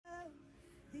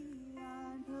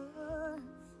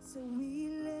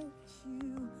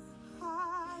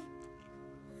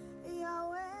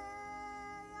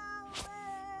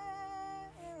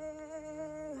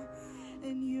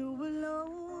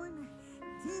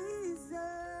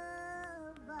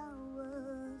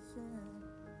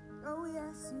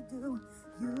yes you do.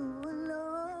 You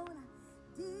alone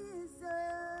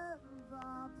deserve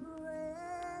our praise.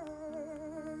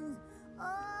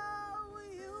 Oh,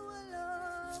 you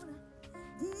alone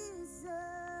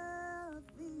deserve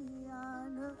the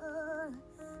honor,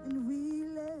 and we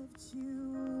lift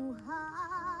you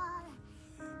high,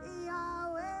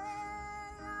 Yahweh,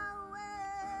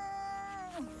 Yahweh.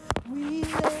 We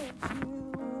lift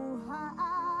you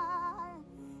high,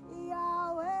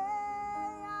 Yahweh,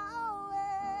 Yahweh.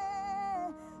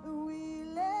 We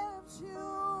lift you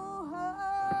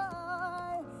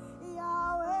high,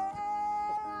 Yahweh,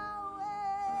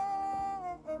 Yahweh.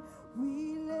 We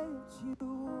lift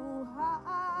you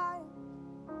high,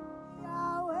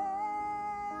 Yahweh,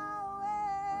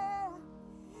 Yahweh.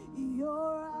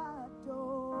 You're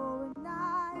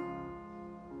Adonai,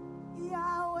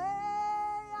 Yahweh,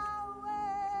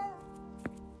 Yahweh.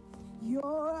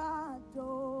 You're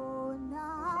Adonai,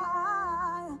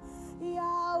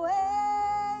 Yahweh,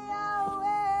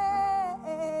 Yahweh.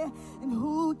 And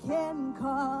who can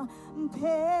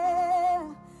compare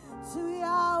to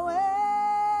Yahweh,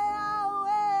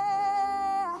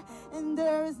 Yahweh? And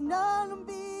there is none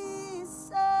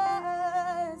besides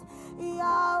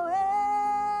Yahweh,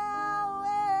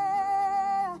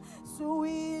 Yahweh. So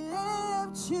we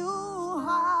lift you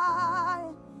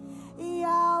high,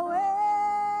 Yahweh,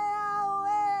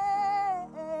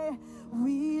 Yahweh.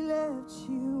 We lift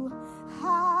you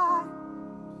high,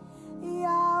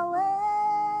 Yahweh,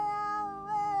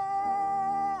 Yahweh.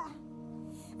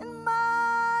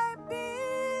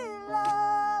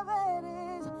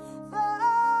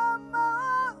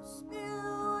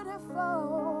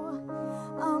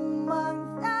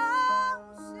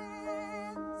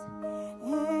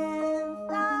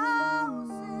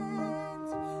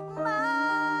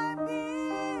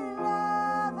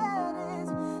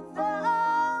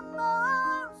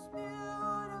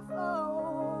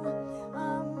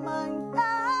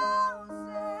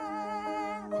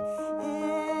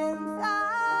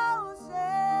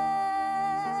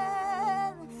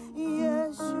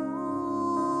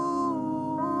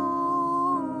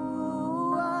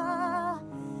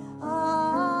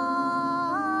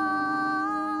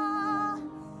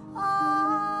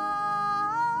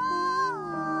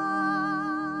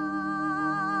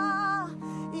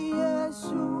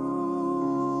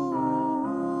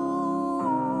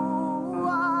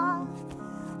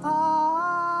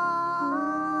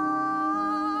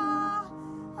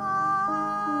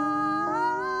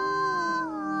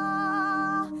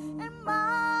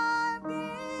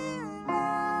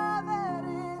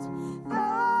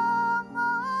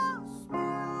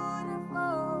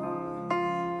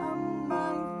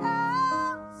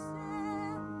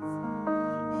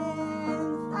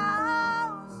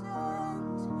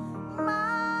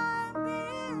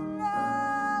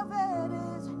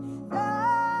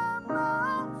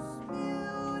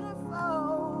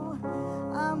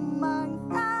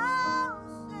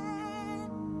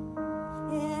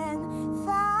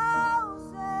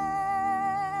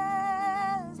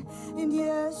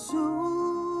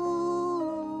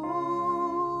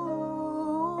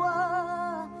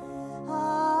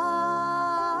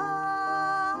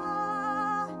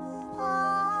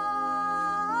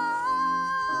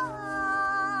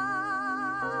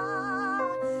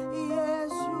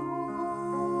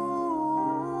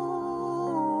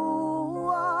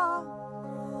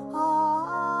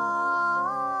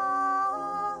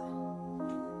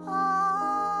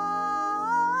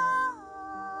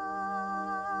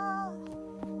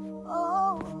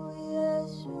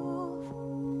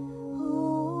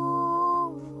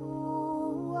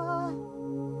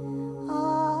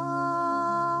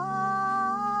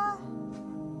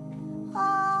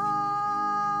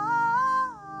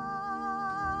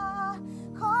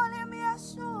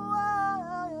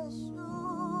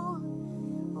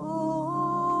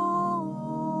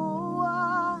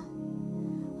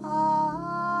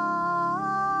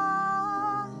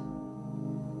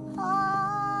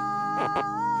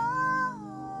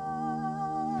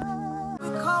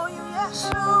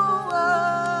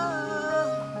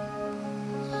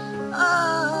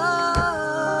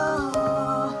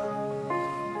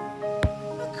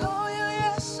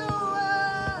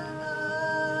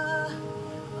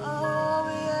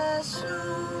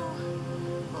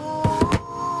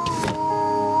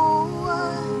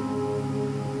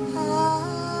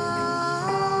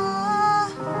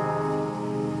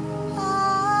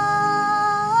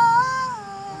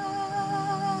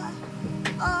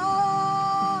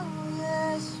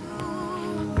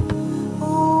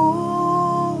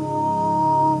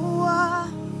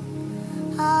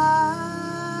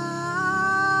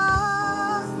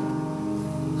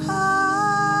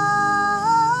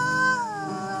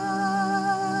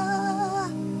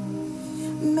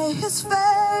 His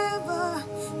favor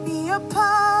be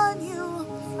upon you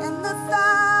and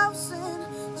 1,000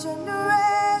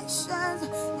 generations,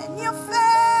 and your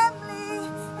family,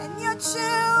 and your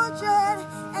children,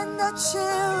 and the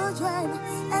children,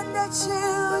 and the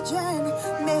children.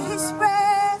 May His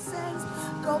presence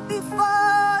go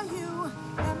before you,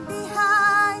 and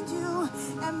behind you,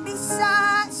 and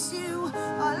beside you,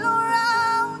 all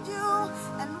around you,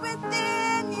 and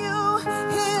within you.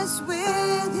 He is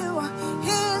with you.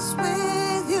 He is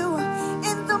with you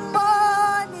in the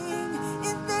morning,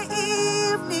 in the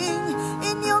evening,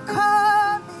 in your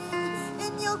coming,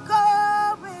 in your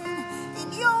going,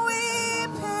 in your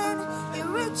weeping,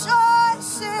 in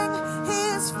rejoicing. He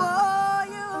is for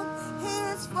you. He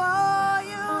is for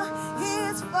you. He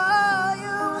is for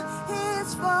you. He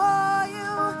is for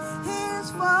you. He is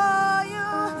for you.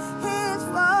 He is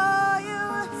for you.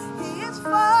 He is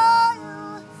for you.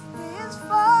 He is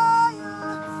for you.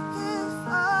 He is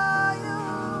for you.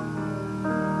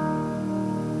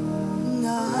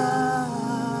 Amen.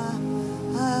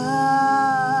 Amen.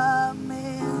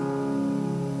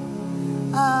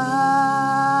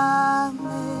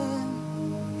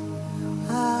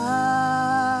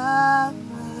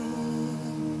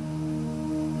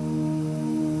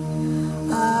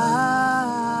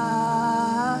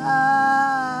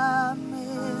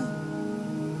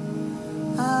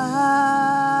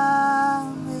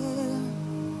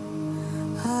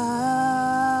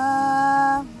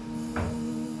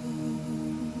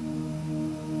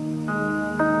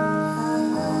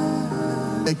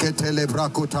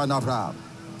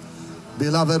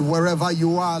 Beloved, wherever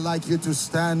you are, I'd like you to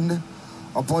stand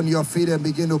upon your feet and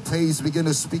begin to praise, begin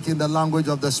to speak in the language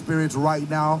of the Spirit right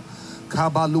now.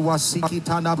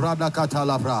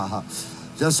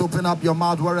 Just open up your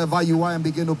mouth wherever you are and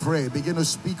begin to pray. Begin to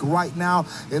speak right now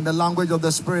in the language of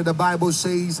the Spirit. The Bible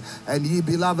says, and ye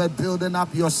beloved, building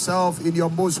up yourself in your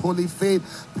most holy faith,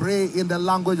 pray in the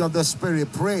language of the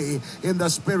Spirit. Pray in the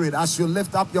Spirit as you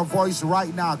lift up your voice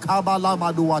right now.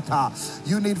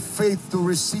 You need faith to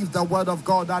receive the word of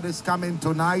God that is coming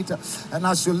tonight. And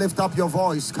as you lift up your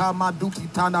voice, stir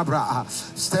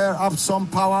up some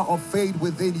power of faith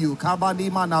within you.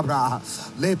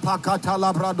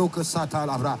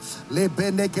 Le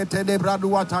benekete de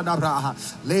braduata nabra,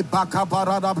 le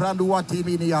bakaparada branduati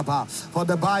miniaba. For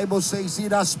the Bible says, he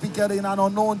that speaketh in an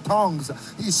unknown tongues,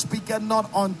 he speaketh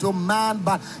not unto man,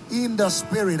 but in the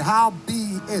Spirit. How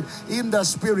be it in the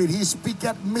Spirit? He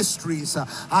speaketh mysteries.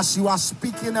 As you are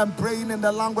speaking and praying in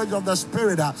the language of the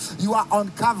Spirit, you are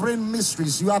uncovering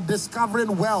mysteries. You are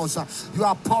discovering wells. You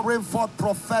are pouring forth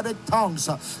prophetic tongues.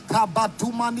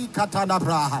 Kabatumani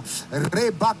katanabra,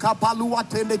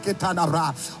 rebakapaluatene ketanabra.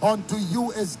 Unto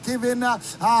you is given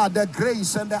the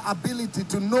grace and the ability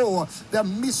to know the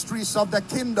mysteries of the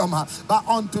kingdom, but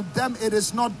unto them it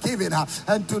is not given.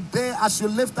 And today, as you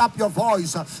lift up your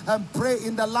voice and pray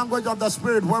in the language of the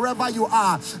Spirit, wherever you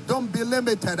are, don't be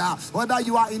limited. Whether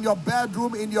you are in your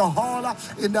bedroom, in your hall,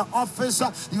 in the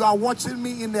office, you are watching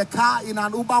me in the car, in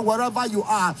an Uber, wherever you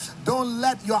are, don't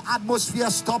let your atmosphere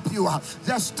stop you.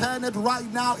 Just turn it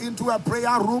right now into a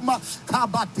prayer room.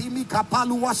 Kabatimi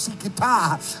kapalua sikita.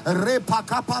 Repa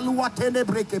kapalua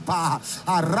tenebrekepa.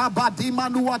 Arabadima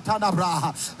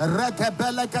nuatanabra.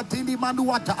 Rekebele katini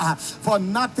manuata. For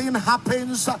nothing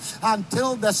happens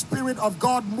until the Spirit of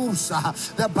God moves.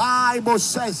 The Bible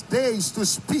says days to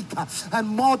speak and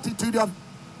multitude of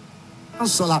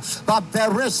but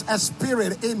there is a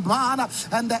spirit in man,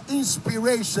 and the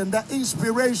inspiration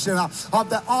of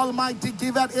the Almighty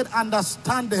giveth it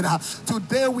understanding.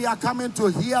 Today we are coming to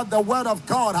hear the word of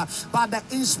God, but the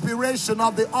inspiration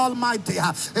of the Almighty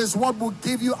is what will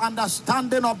give you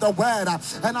understanding of the word.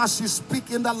 And as you speak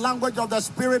in the language of the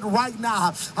Spirit right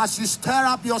now, as you stir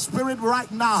up your spirit right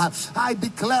now, I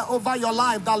declare over your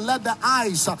life that let the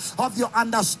eyes of your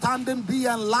understanding be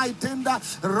enlightened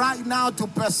right now to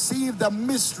perceive the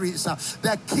mysteries,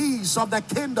 the keys of the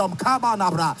kingdom.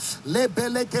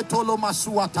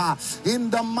 In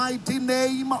the mighty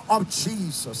name of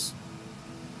Jesus.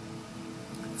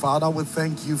 Father, we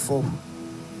thank you for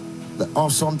the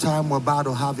awesome time we're about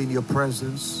to have in your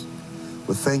presence.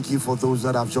 We thank you for those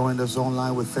that have joined us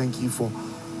online. We thank you for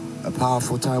a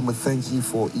powerful time. We thank you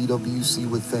for EWC.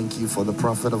 We thank you for the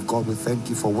prophet of God. We thank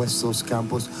you for West Coast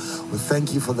Campus. We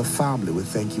thank you for the family. We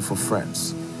thank you for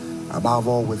friends. Above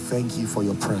all, we thank you for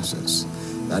your presence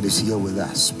that is here with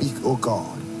us. Speak, O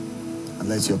God, and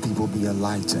let your people be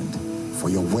enlightened, for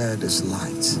your word is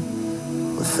light.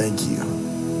 We thank you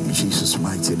in Jesus'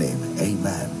 mighty name.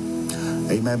 Amen.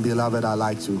 Amen, beloved. I'd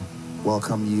like to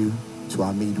welcome you to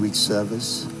our midweek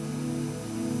service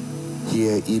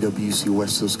here, EWC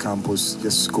West Coast Campus.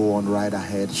 Just go on right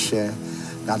ahead, share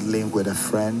that link with a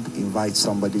friend, invite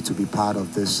somebody to be part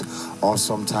of this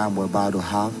awesome time we're about to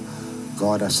have.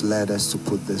 God has led us to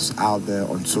put this out there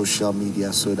on social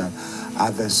media so that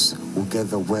others will get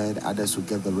the word, others will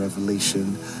get the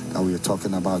revelation that we are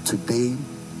talking about today.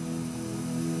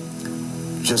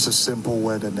 Just a simple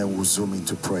word and then we'll zoom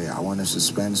into prayer. I want us to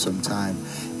spend some time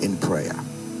in prayer.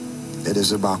 It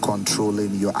is about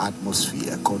controlling your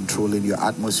atmosphere,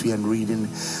 and reading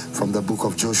from the book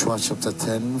of Joshua chapter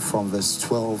 10 from verse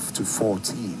 12 to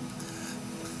 14.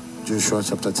 Joshua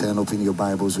chapter 10, open your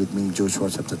Bibles with me.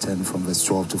 Joshua chapter 10 from verse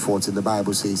 12 to 14. The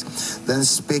Bible says, "Then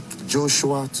spake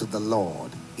Joshua to the Lord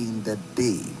in the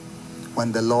day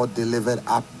when the Lord delivered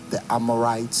up the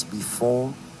Amorites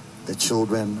before the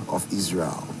children of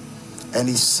Israel. And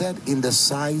he said in the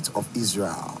sight of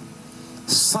Israel,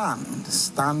 Sun,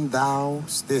 stand thou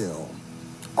still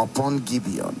upon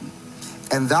Gibeon,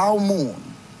 and thou moon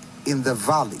in the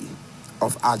valley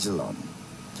of Ajalon.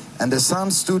 And the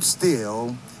sun stood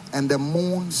still, and the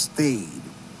moon stayed,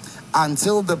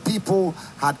 until the people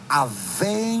had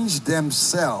avenged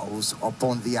themselves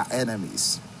upon their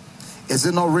enemies. Is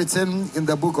it not written in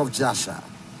the book of Joshua?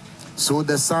 So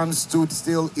the sun stood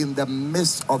still in the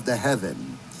midst of the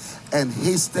heaven, and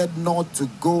hasted not to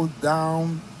go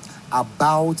down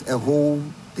about a whole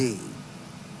day.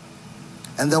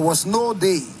 And there was no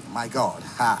day," my God,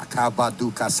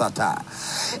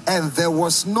 "and there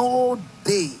was no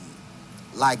day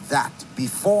like that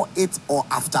before it or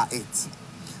after it,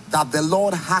 that the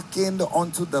Lord hearkened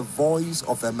unto the voice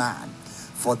of a man,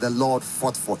 for the Lord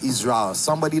fought for Israel."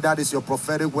 Somebody, that is your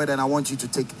prophetic word, and I want you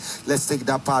to let's take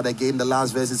that part again, the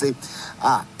last verse, and say,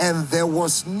 "And there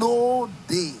was no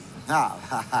day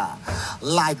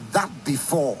like that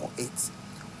before it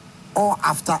or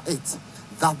after it,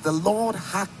 that the Lord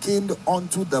hearkened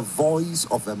unto the voice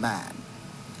of a man,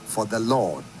 for the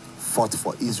Lord fought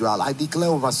for Israel." I declare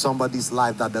over somebody's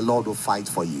life that the Lord will fight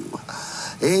for you.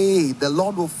 Hey, the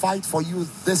Lord will fight for you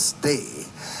this day,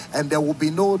 and there will be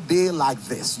no day like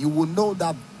this. You will know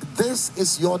that this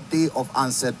is your day of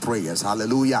answered prayers.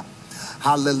 Hallelujah.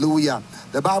 Hallelujah.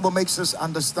 The Bible makes us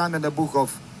understand in the book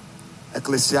of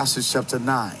Ecclesiastes chapter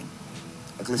 9.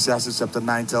 Ecclesiastes chapter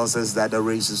 9 tells us that the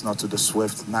race is not to the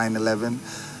swift. 9:11.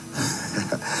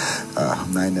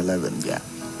 9:11, yeah.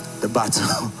 The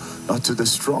battle not to the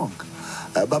strong.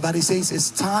 But it says it's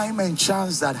time and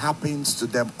chance that happens to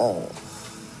them all.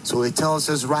 So it tells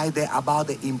us right there about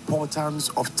the importance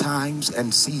of times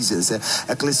and seasons.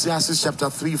 Ecclesiastes chapter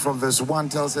 3 from verse 1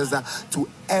 tells us that to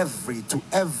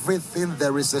everything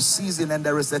there is a season, and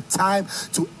there is a time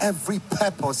to every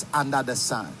purpose under the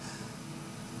sun.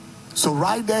 So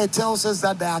right there it tells us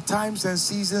that there are times and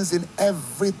seasons in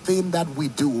everything that we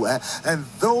do, and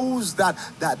those that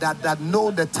know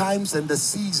the times and the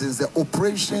seasons, the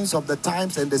operations of the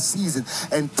times and the seasons,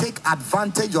 and take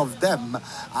advantage of them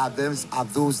are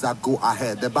those that go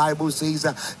ahead. The Bible says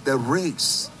that the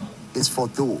race is for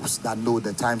those that know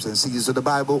the times and seasons. So the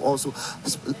Bible also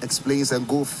explains and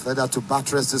go further to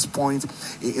buttress this point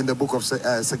in the book of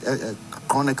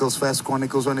Chronicles, First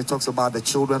Chronicles, when it talks about the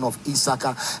children of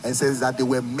Issachar, and says that they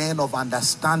were men of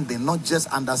understanding, not just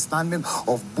understanding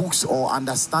of books or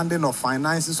understanding of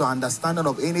finances or understanding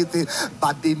of anything,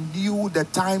 but they knew the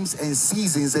times and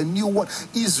seasons and knew what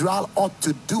Israel ought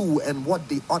to do and what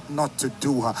they ought not to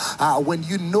do. When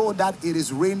you know that it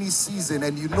is rainy season,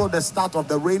 and you know the start of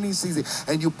the rainy season,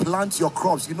 and you plant your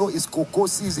crops, you know it's cocoa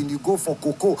season, you go for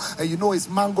cocoa, and you know it's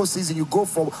mango season, you go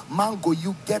for mango,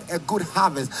 you get a good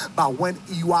harvest. But when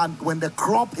the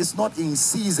crop is not in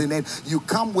season, and you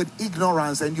come with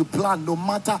ignorance and you plant, no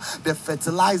matter the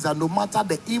fertilizer, no matter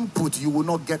the input, you will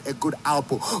not get a good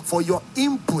output. For your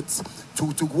inputs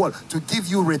to give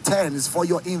you returns, for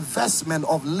your investment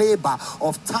of labor,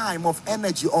 of time, of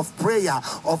energy, of prayer,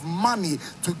 of money,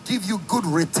 to give you good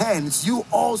returns, you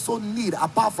also need,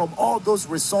 apart from all those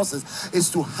resources, is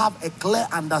to have a clear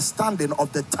understanding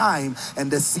of the time and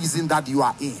the season that you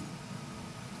are in.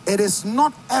 It is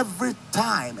not every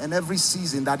time and every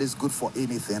season that is good for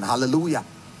anything. Hallelujah.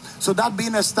 So that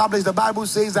being established, the Bible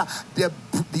says that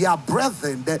their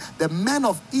brethren, the men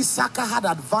of Issachar, had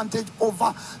advantage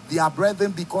over their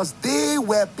brethren because they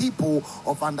were people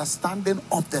of understanding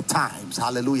of the times.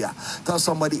 Hallelujah. Tell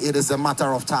somebody it is a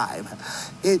matter of time.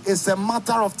 It is a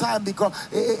matter of time, because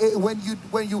when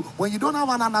you don't have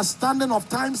an understanding of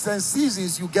times and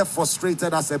seasons, you get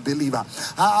frustrated as a believer.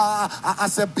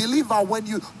 As a believer, when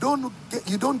you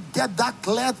don't get that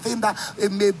clear thing that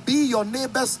it may be your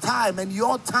neighbor's time and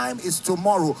your time is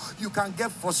tomorrow, you can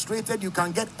get frustrated, you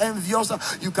can get envious,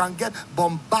 you can get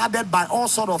bombarded by all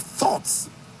sort of thoughts.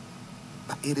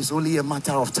 It is only a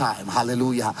matter of time.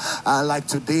 Hallelujah. Like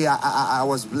today, I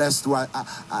was blessed to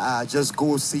just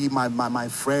go see my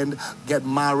friend get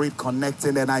married,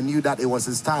 connecting, and I knew that it was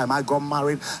his time. I got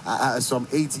married some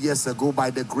 8 years ago by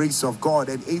the grace of God,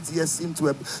 and 8 years seemed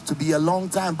to be a long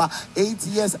time, but 8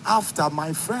 years after,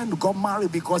 my friend got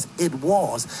married because it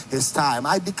was his time.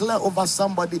 I declare over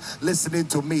somebody listening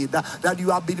to me that you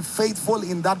have been faithful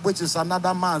in that which is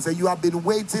another man's, and you have been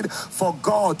waiting for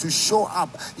God to show up.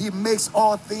 He makes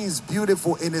all things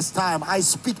beautiful in his time. I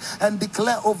speak and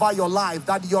declare over your life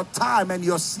that your time and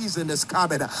your season is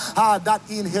coming, that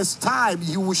in his time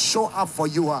he will show up for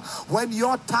you. When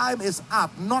your time is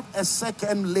up, not a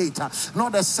second later,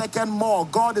 not a second more,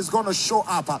 God is going to show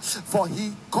up, for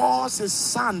he caused his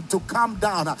son to come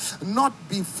down, not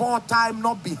before time,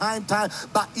 not behind time,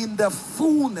 but in the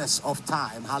fullness of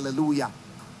time. Hallelujah.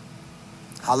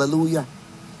 Hallelujah.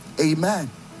 Amen.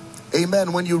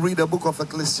 Amen. When you read the book of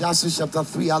Ecclesiastes chapter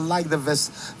 3, I like the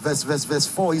verse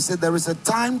 4. He said, there is a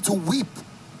time to weep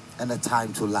and a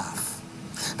time to laugh.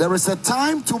 There is a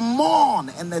time to mourn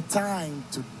and a time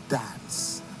to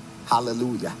dance.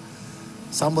 Hallelujah.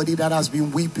 Somebody that has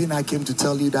been weeping, I came to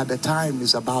tell you that the time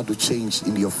is about to change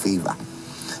in your favor.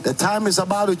 The time is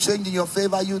about to change in your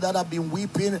favor. You that have been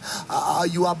weeping,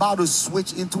 you are about to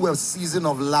switch into a season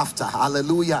of laughter.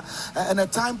 Hallelujah. And a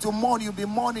time to mourn, you've been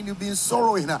mourning, you've been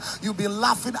sorrowing, you've been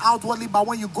laughing outwardly, but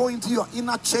when you go into your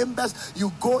inner chambers,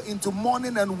 you go into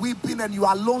mourning and weeping, and you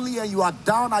are lonely and you are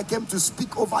down. I came to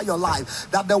speak over your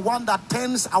life that the one that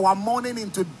turns our mourning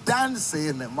into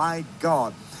dancing, my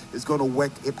God, is going to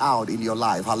work it out in your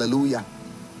life. Hallelujah.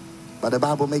 But the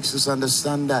Bible makes us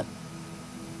understand that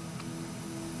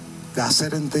there are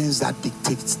certain things that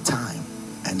dictate time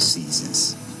and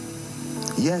seasons.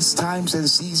 Yes, times and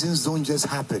seasons don't just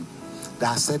happen. There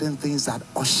are certain things that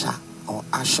usher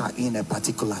in a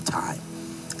particular time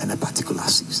and a particular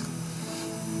season.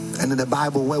 And in the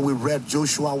Bible where we read,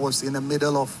 Joshua was in the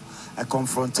middle of a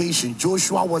confrontation.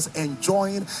 Joshua was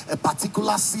enjoying a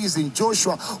particular season.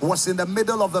 Joshua was in the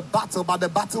middle of a battle, but the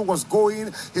battle was going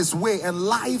his way. And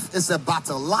life is a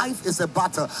battle. Life is a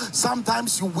battle.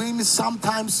 Sometimes you win,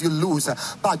 sometimes you lose.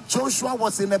 But Joshua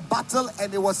was in a battle,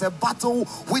 and it was a battle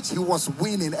which he was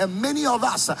winning. And many of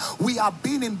us, we have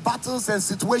been in battles and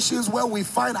situations where we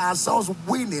find ourselves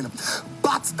winning,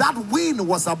 but that win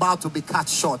was about to be cut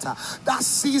short. That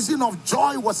season of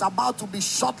joy was about to be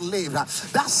short-lived.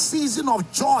 That season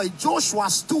of joy, Joshua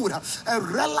stood and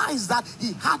realized that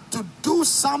he had to do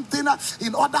something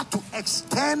in order to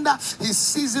extend his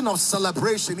season of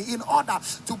celebration, in order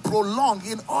to prolong,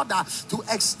 in order to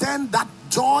extend that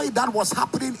joy that was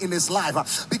happening in his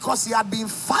life, because he had been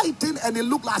fighting and it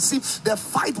looked as if the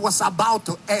fight was about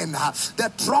to end,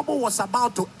 the trouble was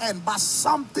about to end, but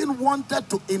something wanted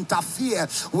to interfere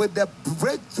with the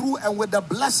breakthrough and with the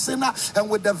blessing and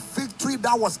with the victory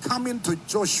that was coming to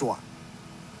Joshua.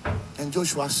 And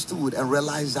Joshua stood and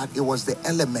realized that it was the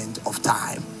element of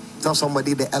time. Tell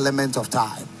somebody, the element of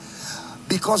time.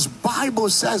 Because Bible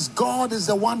says God is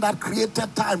the one that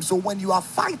created time. So when you are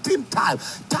fighting time,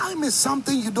 time is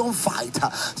something you don't fight.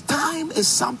 Time is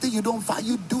something you don't fight.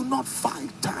 You do not fight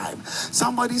time.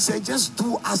 Somebody say, just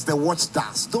do as the watch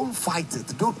does. Don't fight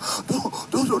it.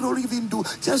 Don't even do.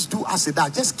 Just do as it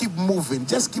does. Just keep moving.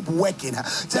 Just keep working.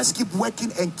 Just keep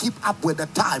working and keep up with the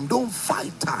time. Don't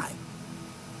fight time.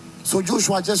 So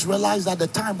Joshua just realized that the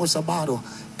time was about to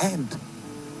end,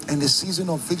 and the season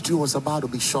of victory was about to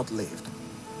be short-lived.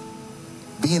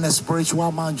 Being a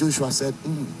spiritual man, Joshua said,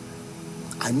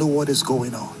 I know what is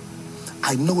going on.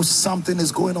 I know something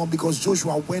is going on, because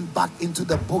Joshua went back into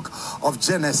the book of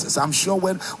Genesis. I'm sure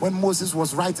when Moses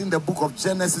was writing the book of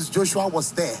Genesis, Joshua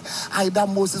was there. Either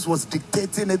Moses was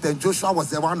dictating it and Joshua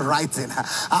was the one writing.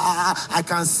 I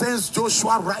can sense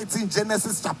Joshua writing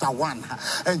Genesis chapter 1.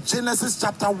 And Genesis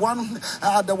chapter 1,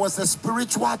 there was a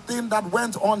spiritual thing that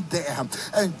went on there.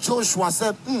 And Joshua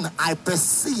said, I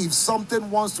perceive something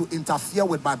wants to interfere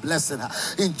with my blessing.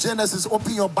 In Genesis,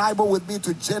 open your Bible with me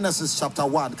to Genesis chapter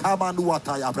 1. Come on.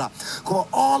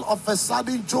 All of a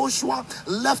sudden, Joshua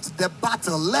left the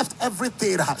battle, left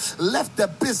everything, left the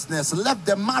business, left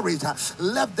the marriage,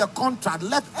 left the contract,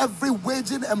 left every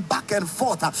waging and back and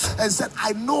forth, and said,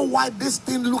 I know why this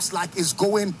thing looks like it's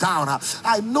going down.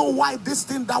 I know why this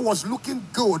thing that was looking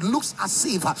good looks as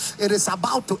if it is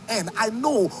about to end. I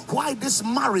know why this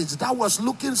marriage that was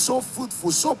looking so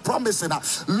fruitful, so promising,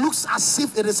 looks as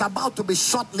if it is about to be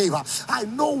short-lived. I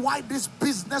know why this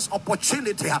business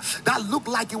opportunity that looked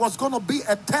like it was going to be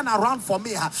a turnaround for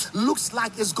me looks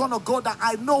like it's going to go down.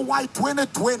 I know why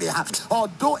 2020,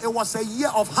 although it was a year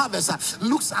of harvest,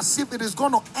 looks as if it is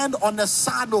going to end on a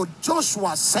sad note.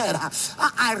 Joshua said,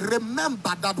 I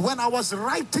remember that when I was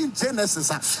writing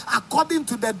Genesis, according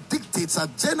to the dictates,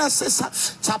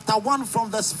 Genesis chapter 1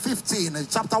 from verse 15,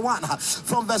 chapter 1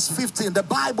 from verse 15, the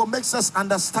Bible makes us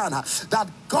understand that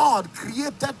God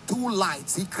created two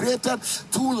lights. He created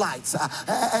two lights,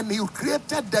 and he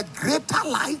created the greater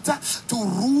light to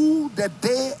rule the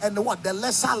day, and what? The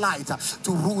lesser light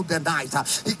to rule the night.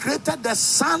 He created the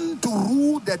sun to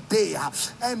rule the day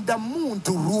and the moon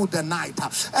to rule the night.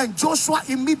 And Joshua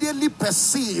immediately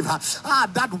perceived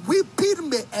that weeping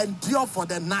may endure for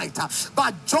the night,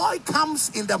 but joy comes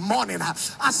in the morning.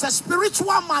 As a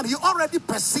spiritual man, he already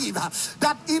perceived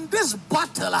that in this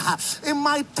battle, it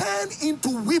might turn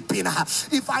into weeping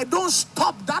if I don't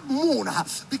stop that moon,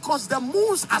 because the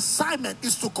moon's assignment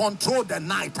is to control the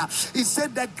night. He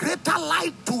said the greater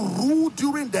light to rule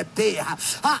during the day,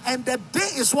 and the day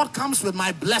is what comes with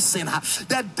my blessing.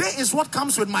 The day is what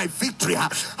comes with my victory.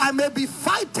 I may be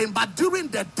fighting, but during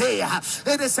the day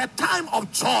it is a time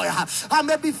of joy. I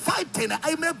may be fighting,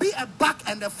 I may be a back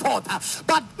and a forth,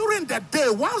 but during the day,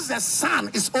 once the sun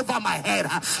is over my head,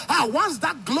 once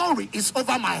that glory is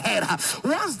over my head,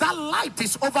 once that light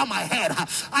is over my head,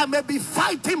 I may be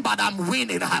fighting, but I'm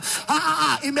winning.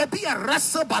 It may be a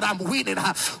wrestle, but I'm winning.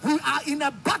 We are in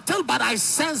a battle, but I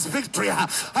sense victory.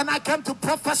 And I came to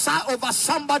prophesy over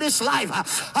somebody's life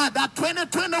that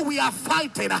 2020 we are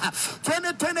fighting.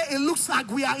 2020 it looks like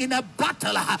we are in a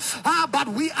battle, but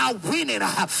we are winning.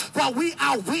 For we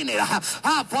are winning.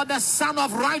 For the Son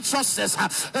of Righteousness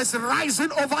is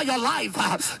rising over your life.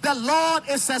 The Lord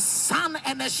is a sun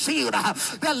and a shield.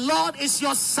 The Lord is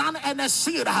your sun and a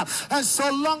shield. And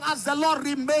so long as the Lord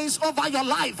remains over your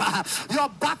life, your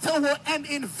battle will end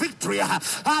in victory.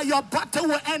 Your battle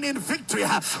will end in victory.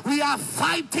 We are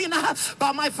fighting,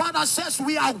 but my Father says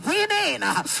we are winning.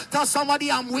 Tell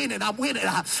somebody, I'm winning. I'm winning.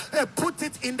 Put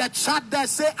it in the chat there.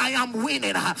 Say, I am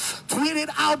winning. Tweet it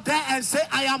out there and say,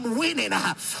 I am winning.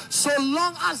 So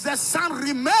long as the sun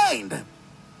remained.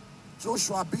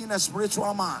 Joshua, being a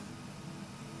spiritual man,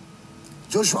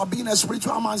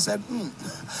 said,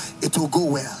 it will go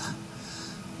well.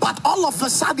 But all of a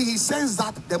sudden he sensed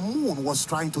that the moon was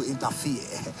trying to interfere.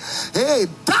 Hey,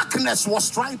 darkness was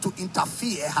trying to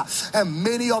interfere. And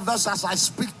many of us, as I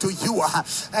speak to you,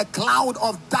 a cloud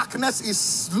of darkness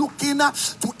is looking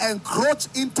to encroach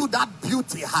into that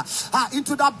beauty,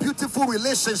 into that beautiful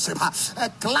relationship. A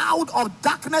cloud of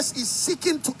darkness is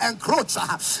seeking to encroach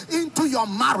into your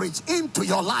marriage, into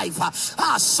your life.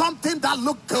 Something that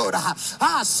looked good,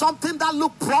 something that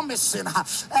looked promising.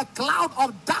 A cloud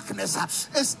of darkness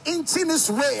is inching its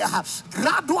way,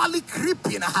 gradually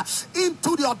creeping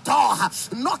into your door,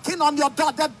 knocking on your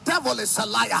door. The devil is a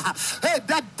liar. Hey,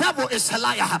 the devil is a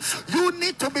liar. You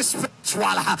need to be spiritual,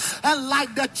 and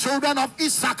like the children of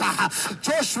Issachar,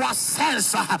 Joshua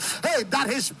sensed that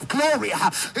his glory,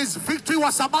 his victory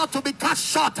was about to be cut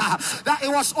short, that it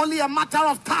was only a matter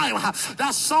of time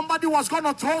that somebody was going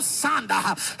to throw sand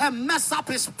and mess up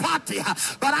his party.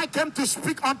 But I came to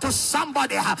speak unto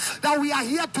somebody that we are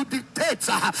here to dictate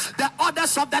the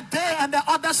orders of the day and the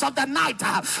orders of the night,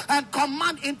 and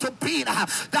command into being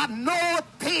that no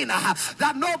pain,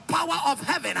 that no power of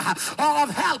heaven or of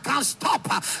hell can stop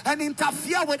and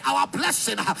interfere with our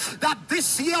blessing, that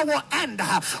this year will end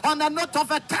on the note of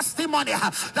a testimony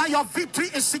that your victory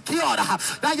is secured,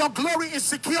 that your glory is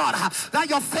secured, that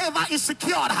your favor is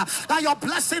secured, that your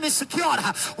blessing is secured.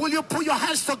 Will you put your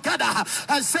hands together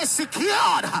and say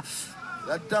secured?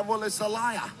 The devil is a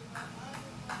liar.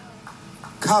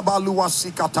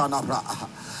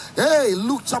 Hey,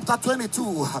 Luke chapter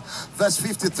 22, verse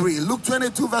 53. Luke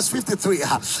 22, verse 53.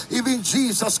 Even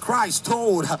Jesus Christ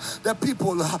told the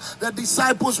people, the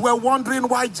disciples were wondering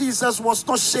why Jesus was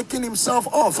not shaking himself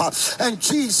off. And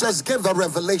Jesus gave a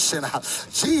revelation.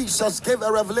 Jesus gave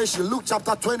a revelation. Luke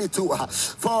chapter 22,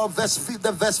 for verse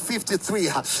 53.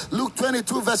 Luke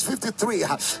 22, verse 53.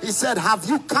 He said, have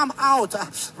you come out?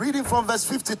 Reading from verse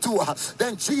 52.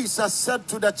 Then Jesus said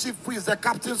to the chief priests, the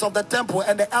captains of the temple,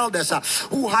 and the elders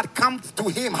who had come to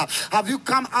him, have you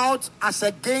come out as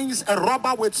against a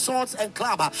robber with swords and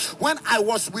club? When I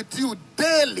was with you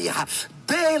daily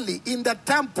in the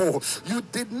temple, you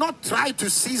did not try to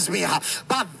seize me,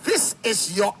 but this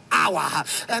is your hour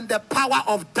and the power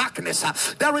of darkness.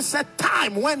 There is a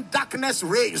time when darkness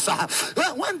reigns.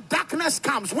 When darkness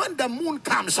comes, when the moon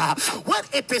comes, when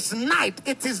it is night,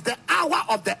 it is the hour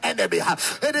of the enemy.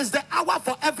 It is the hour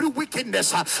for every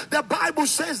wickedness. The Bible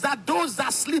says that those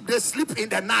that sleep, they sleep in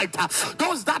the night.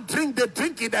 Those that drink, they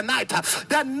drink in the night.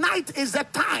 The night is a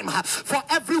time for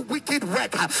every wicked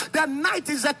work. The night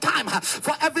is a time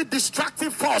for every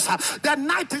destructive force. The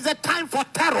night is a time for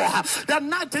terror. The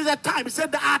night is a time. He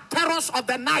said there are terrors of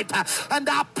the night and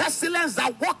there are pestilence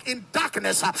that walk in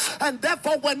darkness. And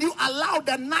therefore, when you allow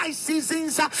the night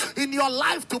seasons in your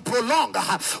life to prolong,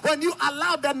 when you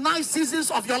allow the night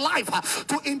seasons of your life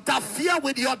to interfere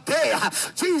with your day,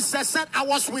 Jesus said, I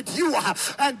was with you,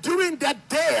 and during the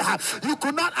day you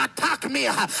could not attack me.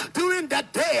 During the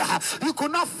day you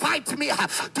could not fight me.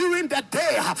 During the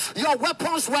day your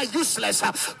weapons were useless.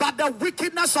 But the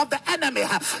wickedness of the enemy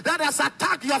that has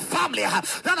attacked your family,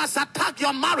 that has attacked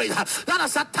your marriage, that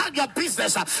has attacked your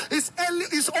business, is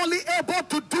only able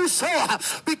to do so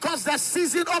because the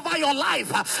season over your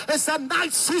life is a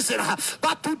night season.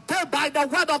 But today, by the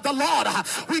word of the Lord,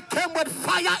 we came with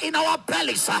fire in our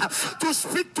bellies to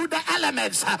speak to the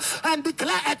elements and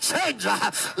declare a change.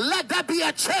 Let there be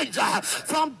a change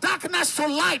from darkness to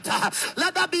light.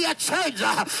 Let there be a change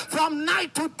from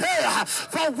night to day.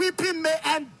 For weeping may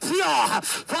endure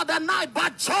for the night,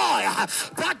 but joy,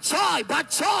 but joy, but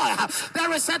joy.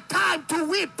 There is a time to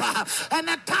weep and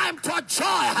a time to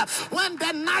joy. When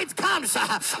the night comes,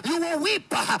 you will weep,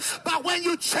 but when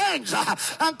you change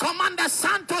and command the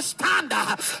sun to stand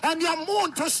and your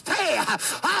moon to stay,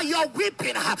 your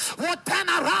weeping will turn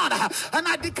around. And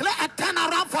I declare a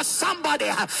turnaround for somebody.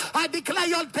 I declare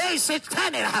your days is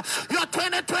turning. Your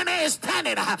 2020 is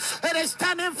turning. It is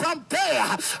turning from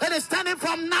day. It is turning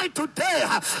from night to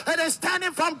day. It is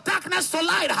turning from darkness to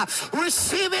light.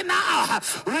 Receive it now.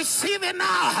 Receive it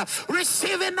now.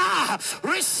 Receive it now.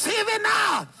 Receive it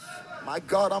now. My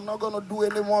God, I'm not going to do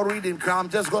any more reading. I'm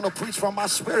just going to preach from my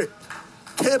spirit.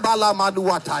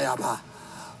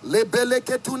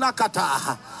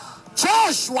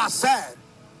 Joshua said,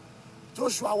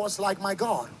 Joshua was like, my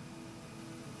God,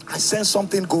 I sense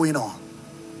something going on.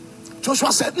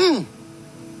 Joshua said,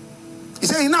 He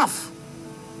said, enough.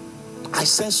 I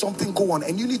sense something go on.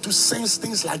 And you need to sense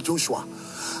things like Joshua.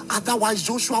 Otherwise,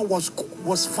 Joshua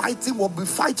was fighting, will be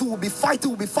fighting.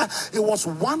 It was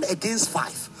 1 against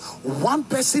 5. One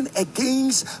person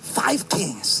against 5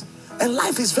 kings. And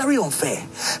life is very unfair.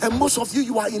 And most of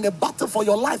you are in a battle for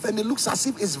your life and it looks as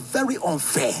if it's very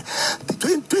unfair. The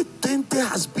 2020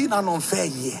 has been an unfair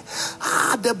year.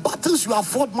 The battles you have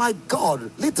fought, my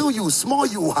God, little you, small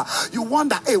you, you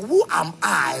wonder, hey, who am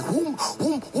I? Whom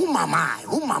am I?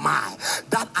 Whom am I?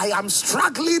 That I am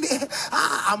struggling.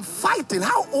 I'm fighting.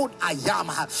 How old I am.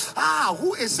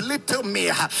 Who is little me?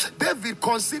 David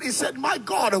considered, he said, my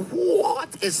God,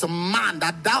 what is man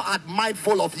that thou art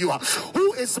mindful of you?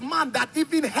 Who is man that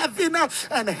even heaven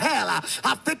and hell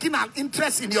have taken an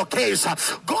interest in your case?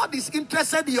 God is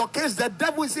interested in your case. The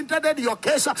devil is interested in your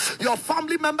case. Your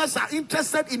family members are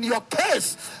interested in your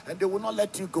case. And they will not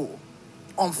let you go.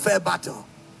 Unfair battle.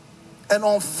 And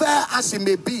unfair as it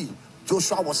may be,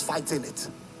 Joshua was fighting it.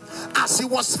 As he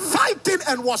was fighting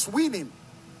and was winning,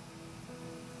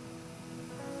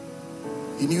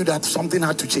 he knew that something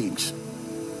had to change.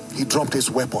 He dropped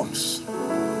his weapons.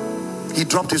 He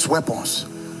dropped his weapons.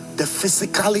 The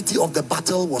physicality of the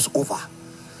battle was over.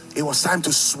 It was time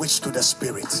to switch to the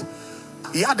spirit.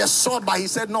 He had a sword, but he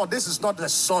said, no, this is not the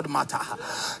sword matter.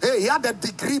 Hey, he had a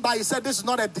degree, but he said, this is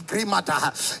not a degree matter.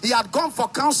 He had gone for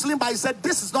counseling, but he said,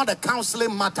 this is not a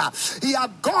counseling matter. He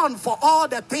had gone for all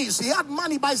the things. He had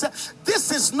money, but he said, this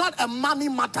is not a money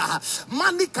matter.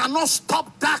 Money cannot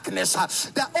stop darkness.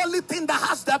 The only thing that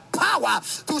has the power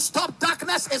to stop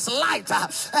darkness is light.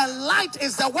 And light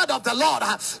is the word of the Lord.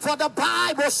 For the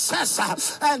Bible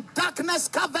says, and darkness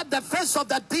covered the face of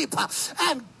the deep,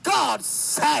 and God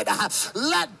said,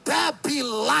 let there be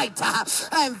light.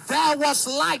 And there was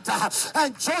light.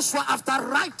 And Joshua, after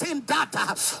writing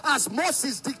that, as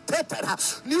Moses dictated,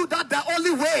 knew that the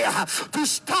only way to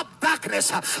stop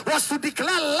darkness was to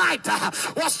declare light,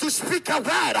 was to speak a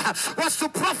word, was to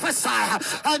prophesy.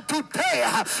 And today,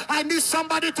 I need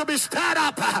somebody to be stirred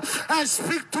up and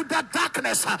speak to the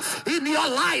darkness in your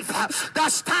life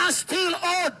that stands still.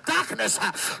 Oh, darkness,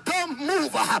 don't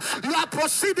move. You are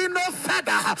proceeding no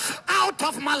further. out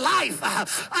of my life,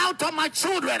 out of my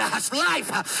children's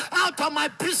life, out of my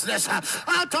business,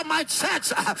 out of my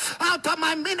church, out of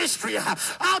my ministry,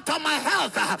 out of my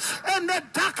health, and the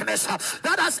darkness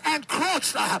that has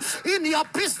encroached in your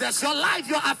business, your life,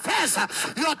 your affairs,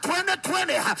 your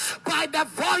 2020, by the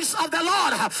voice of the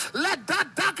Lord, let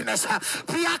that darkness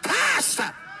be cast.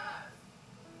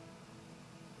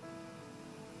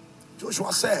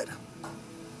 Joshua said,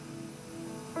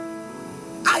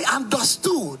 I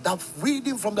understood that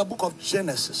reading from the book of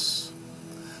Genesis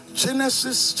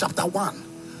chapter 1,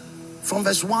 from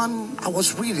verse 1, I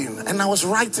was reading and I was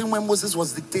writing when Moses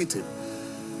was dictated.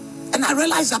 And I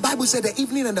realized the Bible said the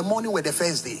evening and the morning were the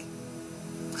first day.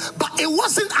 But it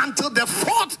wasn't until the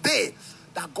fourth day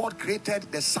that God created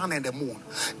the sun and the moon.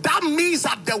 That means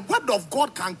that the word of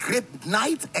God can create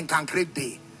night and can create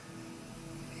day.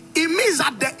 It means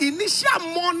that the initial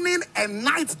morning and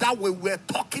night that we were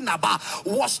talking about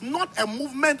was not a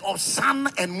movement of sun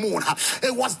and moon.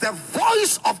 It was the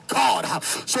voice of God.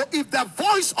 So if the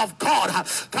voice of God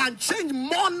can change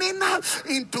morning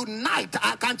into night,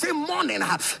 can change morning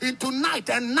into night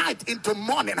and night into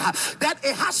morning, then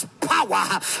it has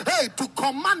power to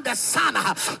command the sun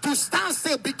to stand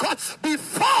still, because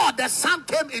before the sun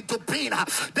came into being,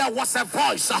 there was a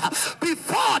voice.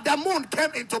 Before the moon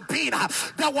came into being,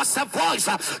 there was a voice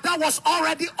that was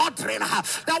already ordering,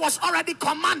 that was already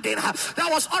commanding, that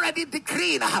was already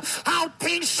decreeing how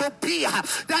things should be.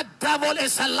 The devil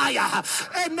is a liar.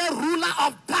 Any ruler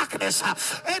of darkness,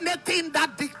 anything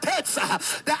that dictates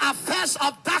the affairs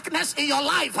of darkness in your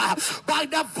life, by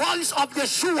the voice of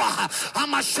Yeshua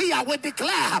HaMashiach, we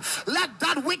declare, let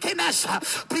that wickedness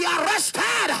be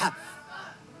arrested.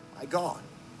 My God.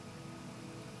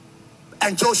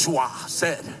 And Joshua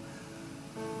said,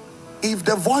 if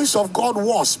the voice of God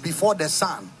was before the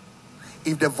sun,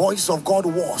 if the voice of God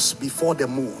was before the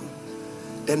moon,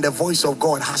 then the voice of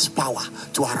God has power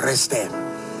to arrest them.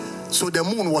 So the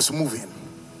moon was moving.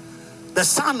 The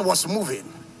sun was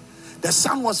moving. The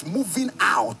sun was moving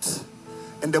out.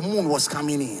 And the moon was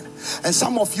coming in. And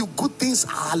some of you, good things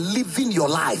are living your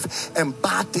life and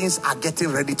bad things are getting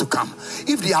ready to come,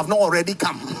 if they have not already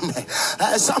come.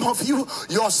 Some of you,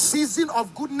 your season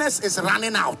of goodness is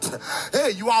running out.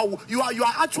 Hey, you are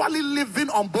actually living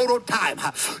on borrowed time.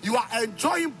 You are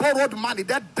enjoying borrowed money.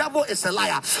 The devil is a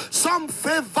liar. Some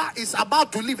favor is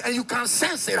about to leave and you can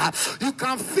sense it. You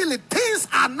can feel it. Things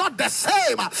are not the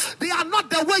same. They are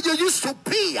not the way you used to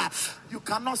be. You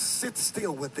cannot sit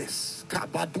still with this.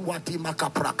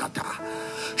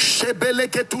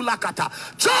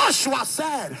 Joshua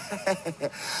said,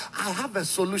 I have a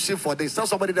solution for this. Tell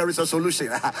somebody there is a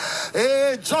solution.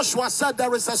 Hey, Joshua said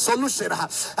there is a solution.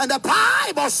 And the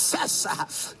Bible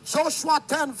says, Joshua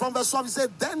 10 from verse 12, he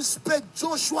said, then spake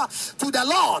Joshua to the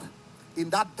Lord in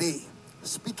that day.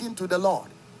 Speaking to the Lord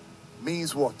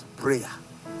means what? Prayer.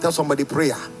 Tell somebody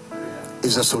prayer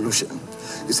is a solution.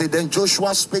 He said, then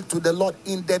Joshua spake to the Lord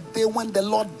in the day when the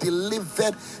Lord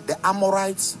delivered the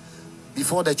Amorites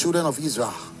before the children of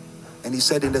Israel. And he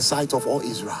said, in the sight of all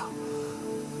Israel.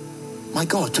 My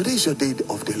God, today is your day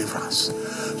of deliverance.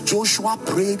 Joshua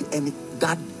prayed and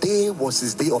that day was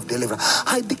his day of deliverance.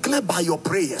 I declare by your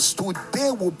prayers, today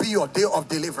will be your day of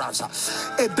deliverance.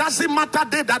 It doesn't matter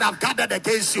day that I've gathered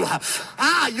against you.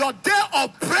 Your day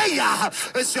of prayer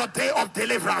is your day of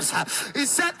deliverance. He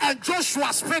said, and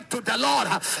Joshua spake to the Lord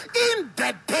in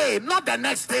the day, not the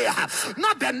next day,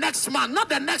 not the next month, not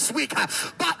the next week,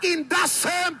 but in that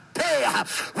same day,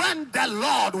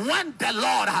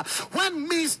 when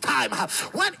means time,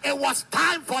 when it was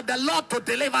time for the Lord to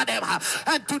deliver them.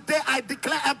 And today I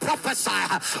declare and prophesy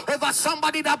over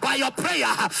somebody that by your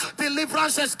prayer,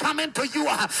 deliverance is coming to you.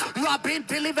 You are being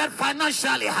delivered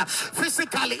financially,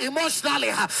 physically, emotionally,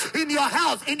 in your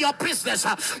health, in your business.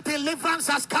 Deliverance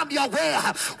has come your way.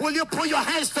 Will you put your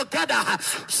hands together?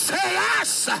 Say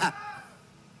yes.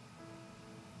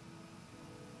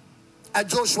 And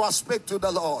Joshua spake to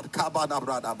the Lord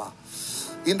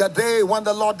in the day when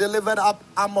the Lord delivered up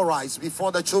Amorites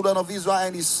before the children of Israel,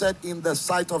 and he said in the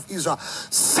sight of Israel,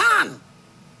 Son,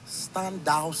 stand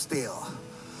thou still.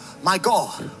 My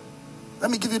God, let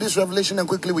me give you this revelation and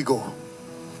quickly we go.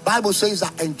 Bible says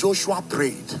that and Joshua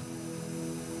prayed.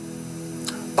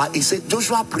 But he said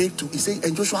Joshua prayed to, he said,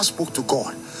 and Joshua spoke to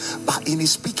God. But in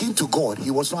his speaking to God,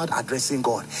 he was not addressing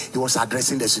God. He was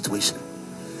addressing the situation.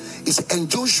 He said, and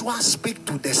Joshua spake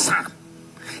to the sun.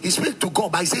 He spake to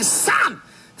God, but he said, Son,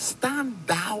 stand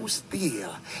thou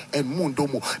still and moon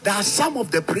don't move. There are some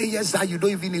of the prayers that you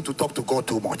don't even need to talk to God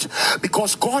too much,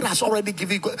 because God has already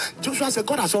given you. Joshua said,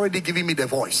 God has already given me the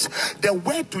voice. The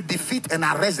way to defeat and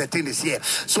arrest the thing is here.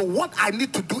 So what I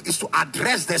need to do is to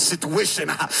address the situation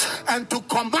and to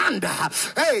command,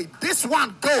 hey, this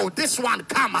one go, this one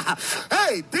come.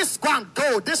 Hey, this one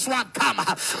go, this one come.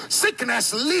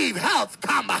 Sickness leave, health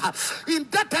come.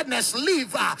 Indebtedness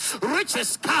leave,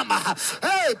 riches come.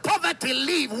 Hey, poverty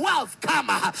leave, wealth come.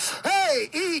 Hey,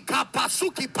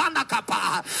 ikapasuki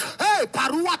panakapa. Hey,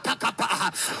 paruata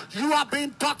kapa. You have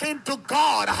been talking to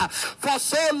God for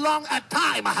so long a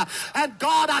time, and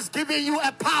God has given you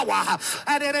a power,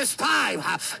 and it is time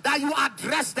that you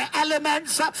address the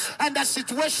elements and the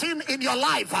situation in your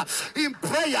life. In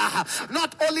prayer,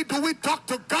 not only do we talk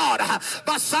to God,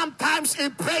 but sometimes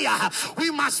in prayer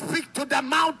we must speak to the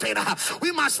mountain,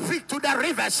 we must speak to the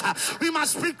rivers, we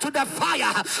must speak to the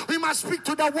fire, we must speak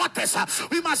to the waters,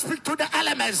 we must speak to the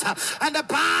elements. And the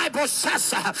Bible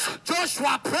says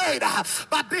Joshua prayed,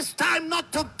 but this time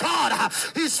not to God.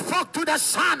 He spoke to the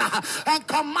sun and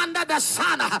commanded the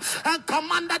sun and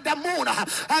commanded the moon.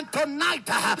 And tonight,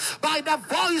 by the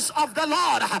voice of the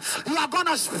Lord, you are going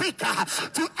to speak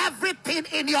to everything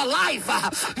in your life.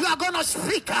 You are going to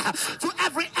speak to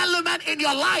every element in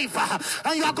your life,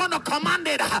 and you are going to command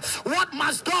it. What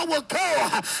must go will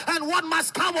go, and what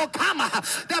must come will come.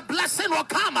 The blessing will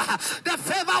come, the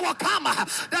favor will come,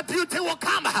 the beauty will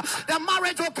come, the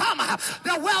marriage will come,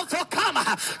 the wealth will come.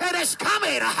 It is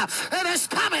coming. It is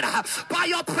coming by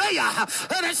your prayer.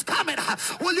 It is coming.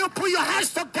 Will you put your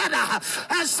hands together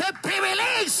and say, be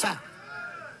released?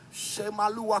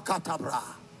 Shemalua katabra.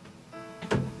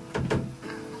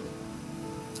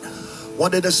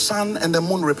 What did the sun and the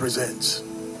moon represent?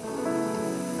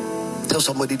 Tell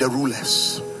somebody, the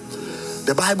rulers.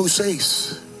 The Bible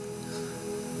says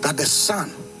that the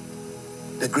sun,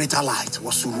 the greater light,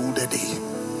 was to rule the day,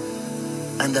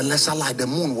 and the lesser light, the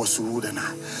moon, was to rule the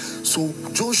night. So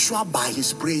Joshua, by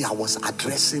his prayer, was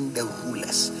addressing the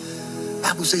rulers. The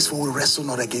Bible says, for we wrestle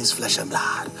not against flesh and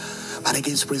blood, but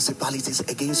against principalities,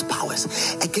 against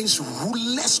powers, against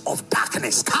rulers of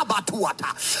darkness.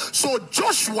 So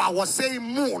Joshua was saying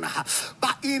moon,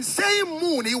 but in saying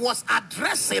moon, he was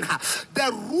addressing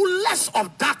the rulers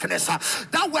of darkness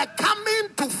that were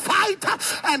coming to fight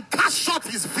and cut short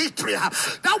his victory,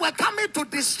 that were coming to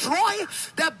destroy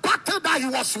the battle that he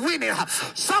was winning.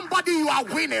 Somebody, you are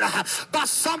winning, but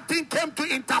something came to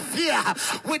interfere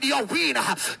with your win.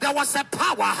 There was a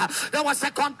power, there was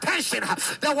a contention,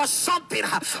 there was something.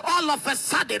 All of a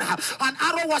sudden, an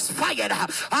arrow was fired,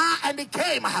 and it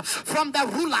came from the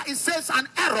ruler. It says an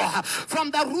arrow from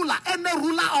the ruler. Any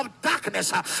ruler of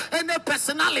darkness, any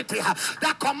personality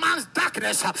that commands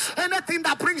darkness, anything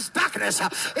that brings darkness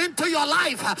into your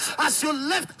life, as you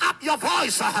lift up your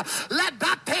voice, let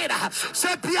that thing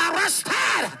say, be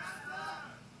arrested.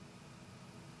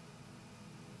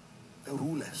 The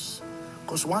rulers,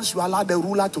 because once you allow the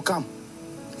ruler to come,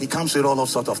 he comes with all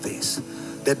sorts of things.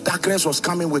 The darkness was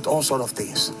coming with all sorts of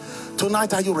things.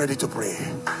 Tonight, are you ready to pray?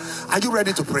 Are you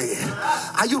ready to pray?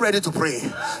 Are you ready to pray?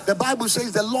 The Bible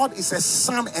says the Lord is a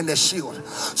sun and a shield.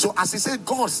 So as he said,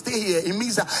 God, stay here, it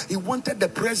means that he wanted the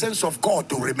presence of God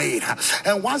to remain.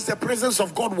 And once the presence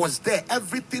of God was there,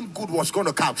 everything good was going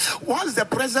to come. Once the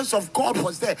presence of God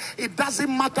was there, it doesn't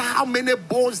matter how many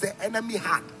bows the enemy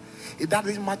had. It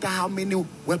doesn't matter how many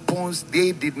weapons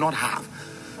they did not have.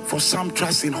 For some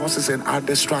trust in horses and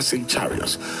others trust in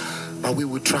chariots, but we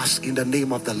will trust in the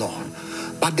name of the Lord.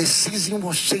 But the season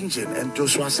was changing, and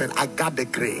Joshua said, I got the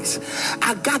grace,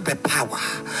 I got the power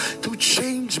to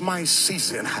change my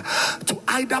season, to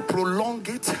either prolong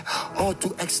it or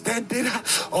to extend it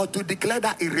or to declare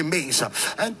that it remains.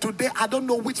 And today, I don't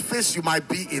know which phase you might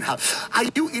be in. Are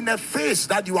you in a phase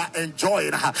that you are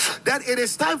enjoying? Then it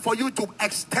is time for you to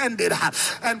extend it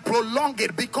and prolong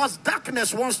it, because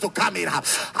darkness wants to come in.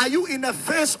 Are you in a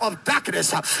phase of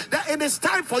darkness? Then it is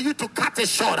time for you to cut it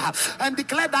short and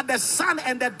declare that the sun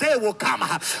and the day will come.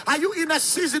 Are you in a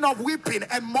season of weeping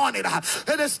and mourning?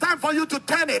 It is time for you to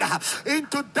turn it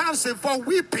into dancing. For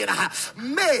weeping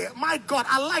may, my God,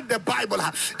 I like the Bible.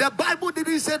 The Bible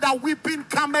didn't say that weeping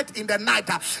cometh in the night.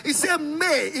 It said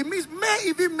may. It means may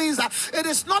even means that it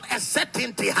is not a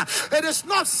certainty. It is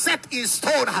not set in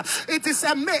stone. It is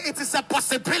a may. It is a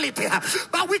possibility.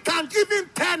 But we can even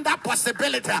turn that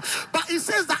possibility. But it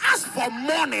says that as for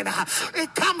mourning,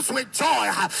 it comes with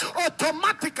joy.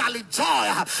 Automatically joy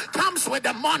joy comes with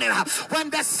the morning. When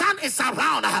the sun is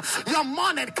around, your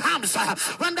morning comes.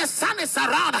 When the sun is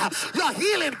around, your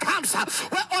healing comes.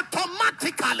 Well,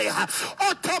 automatically,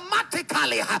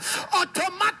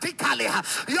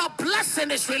 your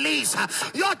blessing is released.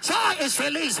 Your joy is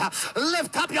released.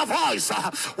 Lift up your voice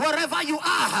wherever you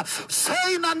are.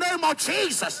 Say in the name of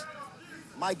Jesus.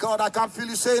 My God, I can feel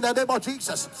you say in the name of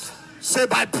Jesus. Say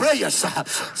by prayers,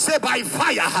 say by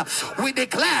fire, we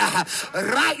declare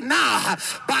right now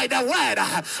by the word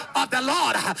of the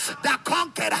Lord that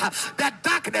conquered the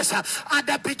darkness at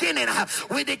the beginning.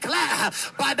 We declare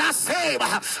by that same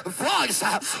voice,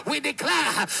 we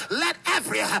declare let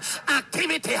every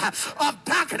activity of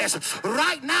darkness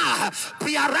right now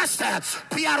be arrested,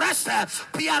 be arrested,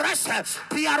 be arrested,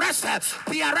 be arrested,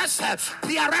 be arrested,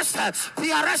 be arrested,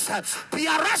 be arrested, be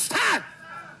arrested.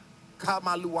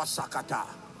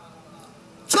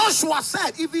 Joshua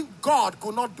said even God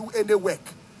could not do any work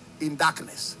in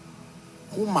darkness.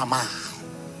 Whom am I?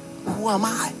 Who am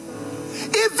I?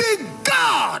 Even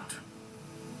God,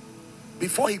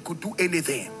 before he could do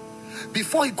anything,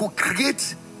 before he could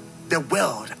create the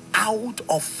world out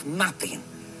of nothing,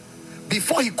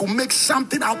 before he could make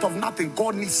something out of nothing,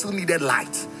 God still needed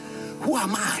light. Who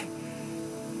am I?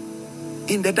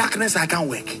 In the darkness, I can't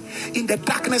work. In the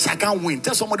darkness, I can't win.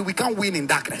 Tell somebody we can't win in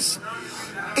darkness.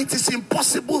 It is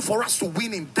impossible for us to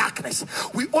win in darkness.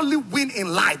 We only win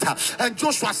in light. And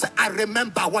Joshua said, I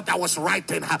remember what I was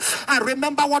writing. I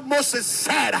remember what Moses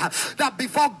said, that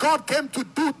before God came to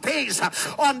do things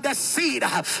on the seed,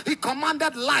 he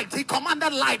commanded light. He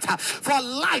commanded light. For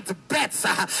light bets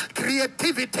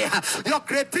creativity. Your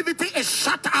creativity is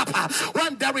shut up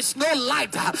when there is no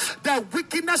light. The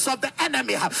wickedness of the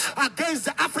enemy against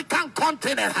the African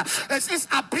continent is its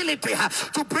ability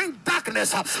to bring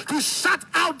darkness, to shut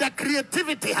out the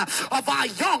creativity of our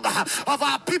young, of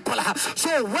our people.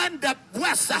 So when the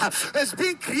West is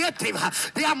being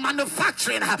creative, they are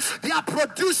manufacturing, they are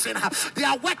producing, they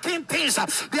are working things,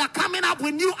 they are coming up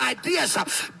with new ideas.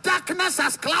 Darkness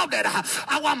has clouded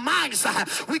our minds.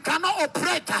 We cannot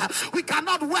operate, we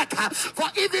cannot work, for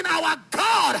even our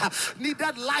God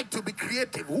needed light to be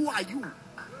creative. Who are you?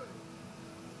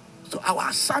 So our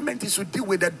assignment is to deal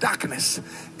with the darkness,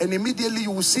 and immediately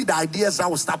you will see the ideas that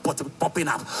will start popping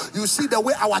up. You see the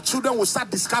way our children will start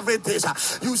discovering things.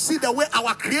 You see the way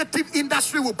our creative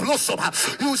industry will blossom.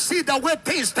 You see the way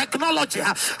things, technology,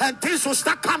 and things will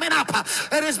start coming up.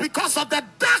 It is because of the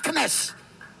darkness.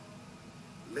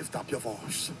 Lift up your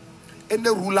voice. Any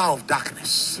ruler of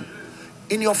darkness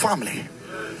in your family,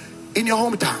 in your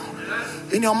hometown,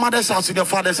 in your mother's house, in your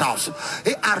father's house,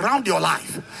 around your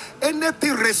life,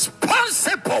 anything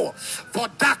responsible for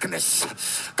darkness,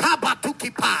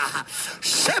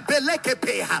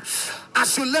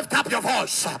 as you lift up your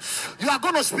voice, you are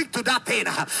going to speak to that thing.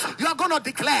 You are going to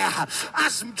declare,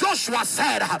 as Joshua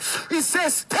said, he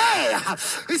says, stay.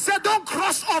 He said, don't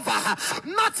cross over.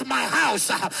 Not my house,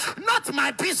 not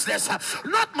my business,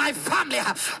 not my family.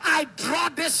 I draw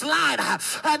this line,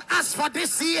 and as for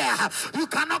this year, you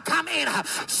cannot come in.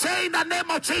 Say in the name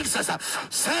of Jesus.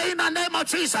 Say in the name of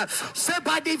Jesus. Say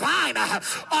by divine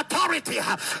authority,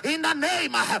 in the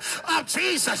name of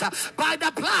Jesus, by the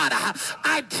blood,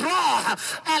 I draw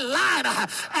a line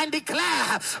and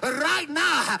declare right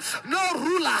now, no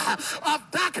ruler of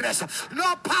darkness,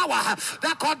 no power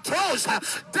that controls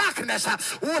darkness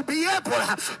will be able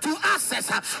to access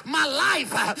my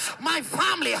life, my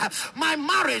family, my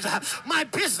marriage, my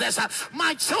business,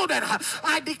 my children.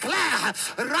 I declare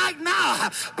right now,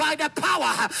 by the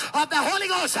power of the Holy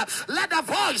Ghost, let the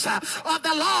voice of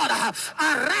the Lord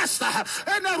arrest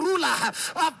any ruler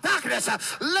of darkness.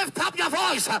 Lift up your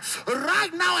voice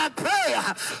right now and pray.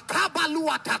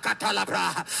 Kabalua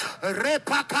takatalabra,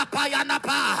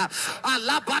 repakapayanaba,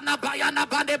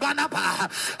 alabanabayanabaneba.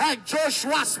 And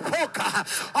Joshua spoke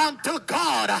unto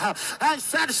God and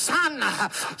said, sun,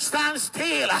 stand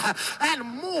still, and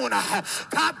moon,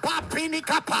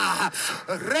 kapapinikapa,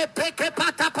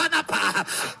 repekepatapanapa.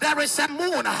 There is a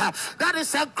moon that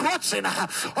is encroaching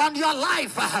on your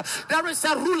life. There is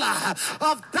a ruler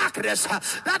of darkness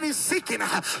that is seeking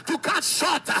to cut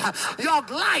short your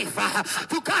life,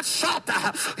 to cut short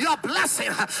your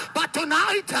blessing. But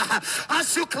tonight,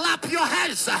 as you clap your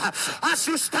hands, as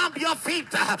you stamp your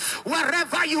feet,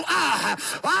 wherever you are,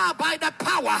 by the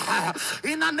power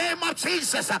in the name of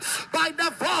Jesus, by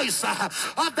the voice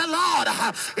of the Lord,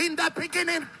 in the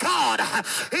beginning, God,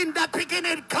 in the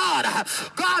beginning, God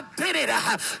did it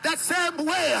the same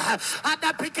way at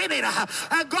at the beginning,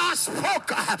 and God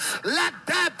spoke, let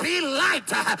there be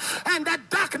light, and the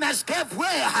darkness gave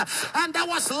way, and there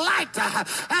was light,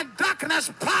 and darkness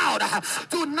bowed.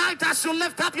 Tonight, as you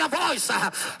lift up your voice,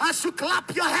 as you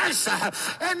clap your hands,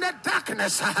 in the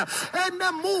darkness, in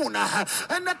the moon,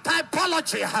 in the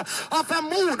typology of a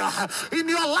moon in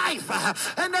your life,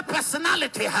 in the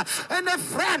personality, in a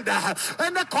friend,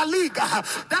 in a colleague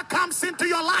that comes into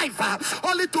your life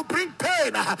only to bring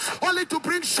pain, only to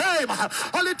bring shame,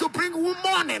 only to bring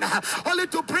mourning, only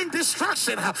to bring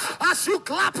destruction. As you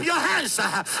clap your hands,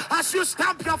 as you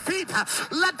stamp your feet,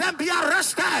 let them be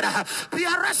arrested, be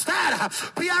arrested,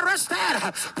 be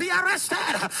arrested, be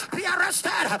arrested, be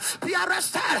arrested, be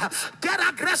arrested. Get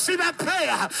aggressive and pray.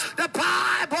 The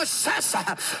Bible says,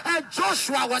 and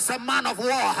Joshua was a man of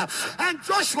war, and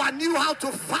Joshua knew how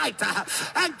to fight,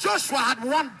 and Joshua had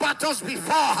won battles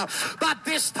before, but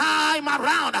this time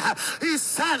around he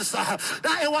sensed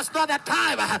that it was not a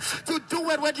time to do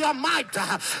it with your might,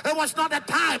 it was not a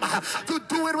time to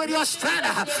do it with your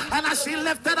strength. And as he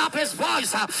lifted up his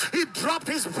voice, he dropped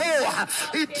his bow,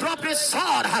 he dropped his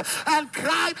sword, and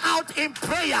cried out in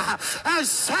prayer and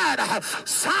said,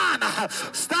 sun,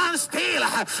 stand still,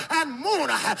 and moon,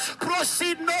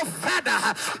 proceed no further.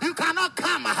 You cannot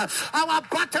come. Our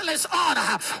battle is on.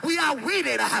 We are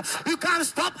winning. You can't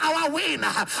stop our win.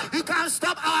 You can't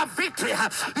stop our victory.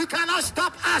 You cannot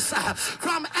stop us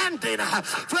from ending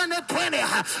 2020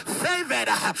 favored,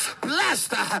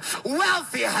 blessed,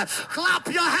 wealthy. Clap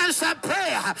your hands and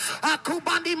pray.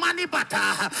 Akubandi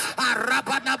manibata.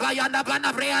 Arabana bayana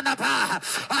bana breana ba.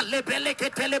 Alebeleke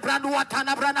telebrandu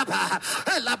watana brana ba.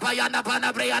 Ela bayana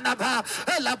bana breana ba.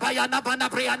 Ela bayana bana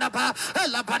breana ba.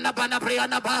 Ela bana bana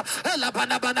breana ba. Ela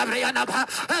bana bana breana ba.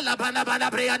 Ela bana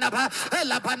bana breana ba.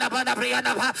 Ela bana bana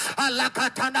breana ba.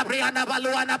 Alakatana breana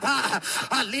baluana ba.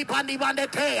 Alibani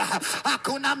bandete.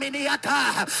 Akuna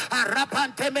miniata.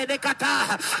 Arapante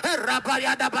medekata.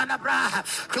 Rabayada bana bra.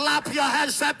 Clap your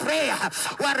hands and pray.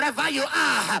 Wherever you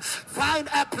are, find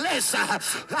a place.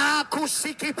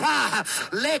 Akusikipa.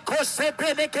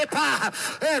 Lekosebenekepa.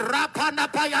 Rapana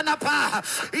payanapa.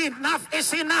 Enough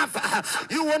is enough.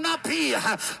 You will not be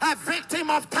a victim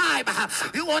of time.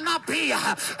 You will not be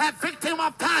a victim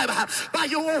of time, but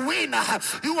you will win.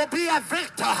 You will be a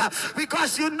victor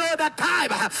because you know the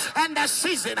time and the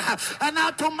season and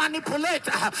how to manipulate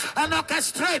and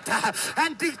orchestrate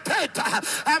and dictate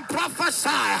and prophesy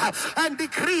and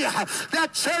decree the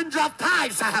change of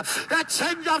times, the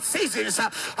change of seasons.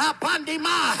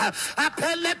 Apandima,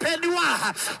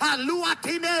 apelepenua,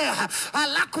 aluatine,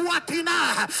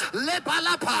 alakuatina,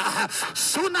 lebalapa,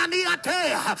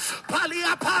 sunaniate,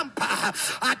 paliapampa,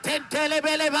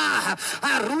 atentelebeleba,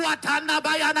 aruatana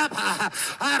bayanapa,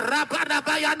 arabana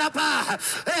bayanapa,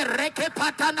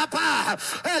 erekepatanapa,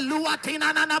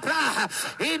 eluatinanapa.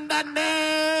 In the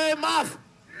name of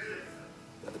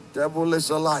the devil is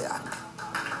a liar.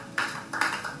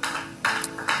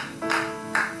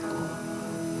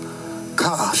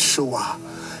 Kashua.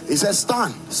 He says,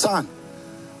 son,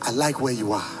 I like where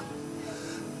you are.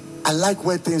 I like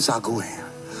where things are going.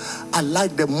 I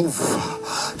like the move.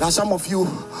 There are some of you,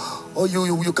 or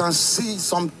you can see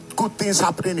some good things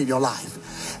happening in your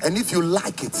life. And if you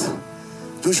like it,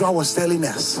 Joshua was telling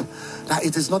us that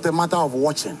it is not a matter of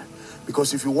watching,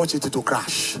 because if you watch it, it will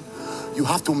crash. You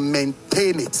have to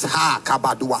maintain it. Ha,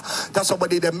 kabadua. Tell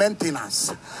somebody the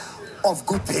maintenance of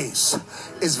good things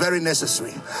is very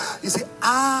necessary. You see,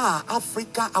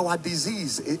 Africa, our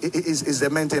disease is the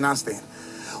maintenance thing.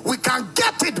 We can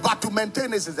get it, but to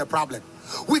maintain it is the problem.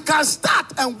 We can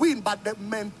start and win, but the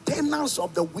maintenance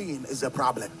of the win is the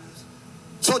problem.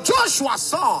 So Joshua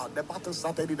saw the battle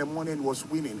started in the morning, was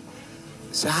winning.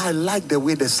 He said, I like the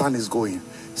way the sun is going.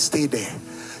 Stay there.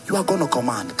 You are going to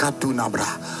command.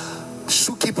 Katunabra.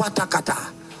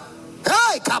 Sukipatakata.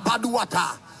 Hey,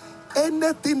 kabaduata.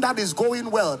 Anything that is going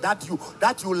well, that you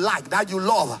like, that you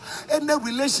love, any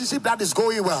relationship that is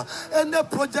going well, any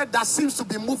project that seems to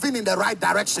be moving in the right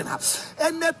direction,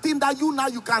 anything that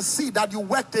you can see that you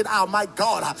worked it out, my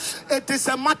God, it is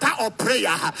a matter of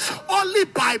prayer. Only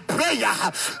by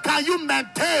prayer can you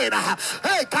maintain.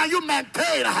 Hey, can you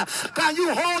maintain? Can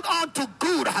you hold on to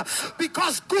good?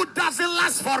 Because good doesn't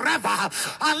last forever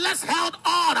unless held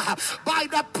on by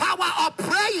the power of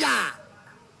prayer.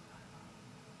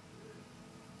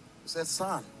 He said,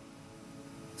 son,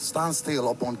 stand still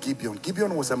upon Gibeon.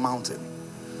 Gibeon was a mountain.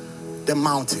 The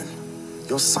mountain.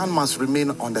 Your son must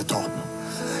remain on the top.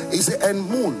 He said, and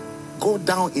moon, go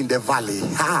down in the valley.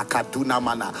 Ha, Kaduna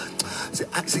mana. See,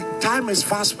 time is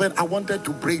fast spent. I wanted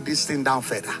to break this thing down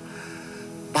further.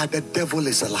 But the devil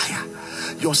is a liar.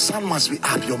 Your sun must be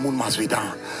up, your moon must be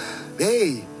down.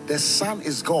 Hey, The sun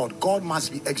is God. God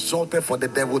must be exalted for the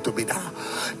devil to be down.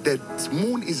 The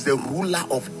moon is the ruler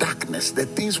of darkness. The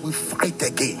things we fight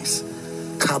against.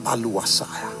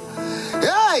 Kabaluasaya.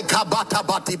 Hey, kabata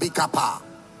bati bikapa.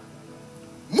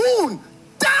 Moon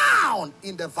down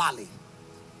in the valley.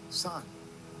 Son,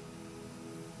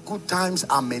 good times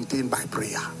are maintained by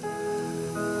prayer.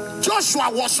 Joshua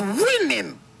was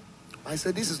winning. I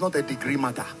said, this is not a degree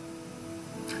matter.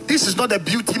 This is not a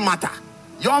beauty matter.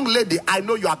 Young lady, I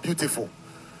know you are beautiful,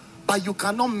 but you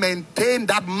cannot maintain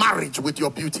that marriage with your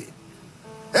beauty.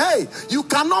 Hey, you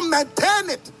cannot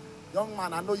maintain it. Young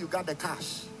man, I know you got the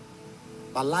cash,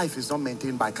 but life is not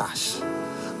maintained by cash.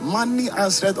 Money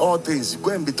answered all things. Go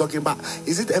and be talking about,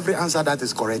 is it every answer that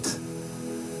is correct?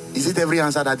 Is it every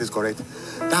answer that is correct?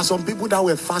 There are some people that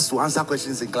were fast to answer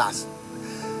questions in class.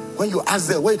 When you ask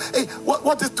them, hey,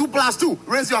 what is 2 plus 2?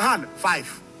 Raise your hand.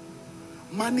 5.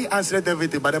 Money answered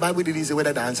everything, but the Bible didn't say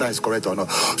whether the answer is correct or not.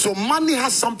 So money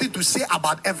has something to say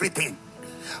about everything.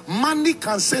 Money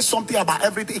can say something about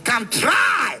everything. It can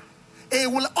try.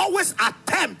 It will always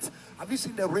attempt. Have you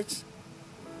seen the rich?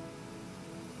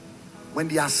 When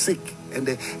they are sick and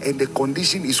the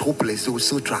condition is hopeless, they will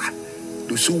still try.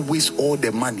 They will still waste all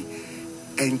the money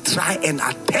and try and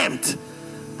attempt.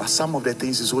 But some of the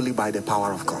things is only by the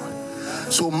power of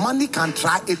God. So money can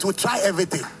try. It will try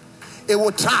everything. It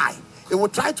will try. It will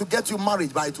try to get you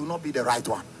married, but it will not be the right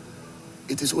one.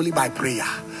 It is only by prayer.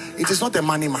 It is not a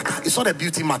money matter. It's not a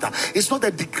beauty matter. It's not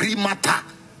a degree matter.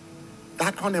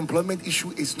 That unemployment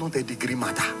issue is not a degree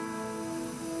matter.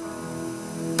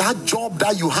 That job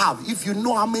that you have, if you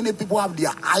know how many people have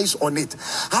their eyes on it,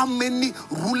 how many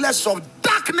rulers of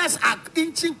darkness are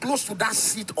inching close to that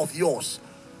seat of yours,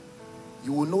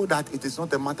 you will know that it is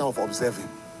not a matter of observing.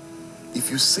 If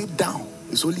you sit down,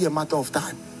 it's only a matter of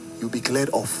time. You'll be cleared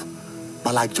off.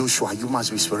 But like Joshua, you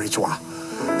must be spiritual.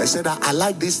 I said that I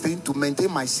like this thing to maintain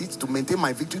my seat, to maintain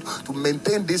my victory, to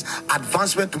maintain this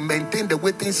advancement, to maintain the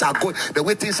way things are going, the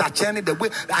way things are churning, the way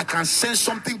I can sense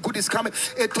something good is coming.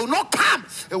 It will not come.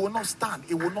 It will not stand.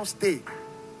 It will not stay.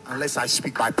 Unless I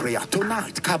speak by prayer.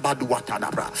 Tonight,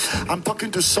 I'm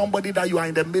talking to somebody that you are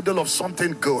in the middle of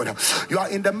something good. You are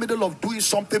in the middle of doing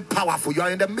something powerful. You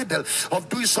are in the middle of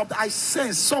doing something. I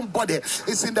sense somebody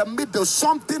is in the middle.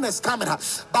 Something is coming.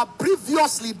 But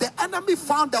previously, the enemy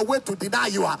found a way to deny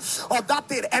you of that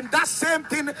thing. And that same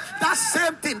thing,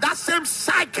 that same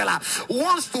cycle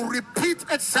wants to repeat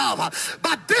itself.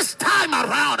 But this time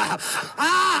around,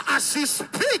 as you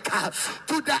speak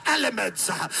to the elements,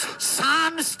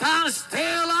 sun stand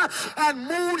still and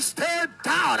moon stay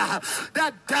down.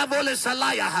 The devil is a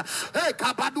liar. Hey,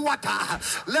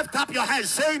 Kabaduata, lift up your hands,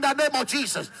 say in the name of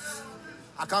Jesus.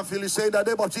 I can't feel you say in the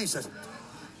name of Jesus.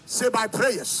 Say by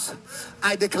prayers,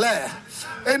 I declare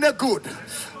any good,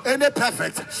 any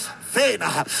perfect thing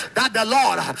that the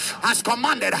Lord has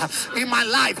commanded in my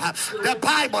life. The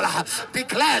Bible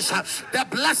declares the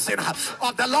blessing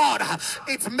of the Lord,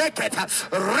 it maketh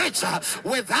rich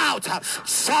without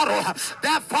sorrow.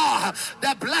 Therefore,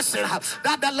 the blessing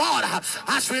that the Lord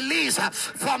has released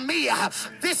for me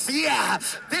this year,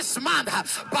 this month,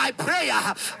 by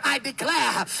prayer, I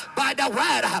declare by the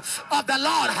word of the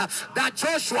Lord that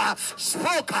Joshua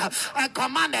spoke and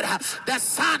commanded the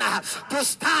sun to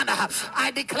stand.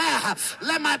 I declare,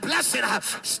 let my blessing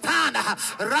stand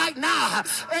right now.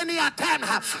 Any attempt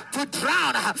to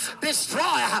drown,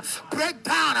 destroy, break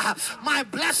down my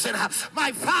blessing,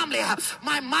 my family,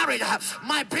 my marriage,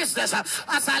 my business,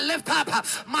 as I lift up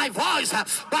my voice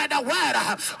by the word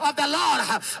of the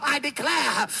Lord, I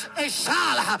declare it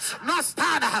shall not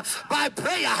stand. By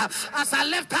prayer, as I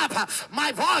lift up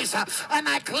my voice and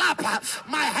I clap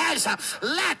my hands,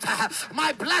 let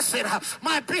my blessing,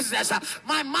 my business,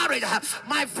 my marriage,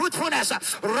 my fruitfulness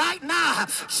right now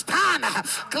stand.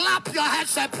 Clap your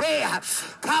hands and pray.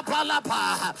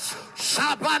 Kapalapa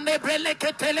Shabane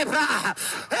Beleke Telebra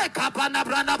Ekapana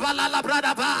Brana Balala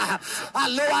Branaba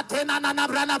Aloatena Nana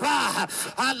Branaba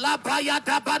Alabaya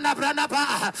Dabana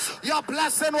Branaba. Your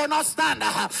blessing will not stand.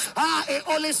 It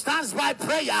only stands by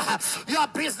prayer. Your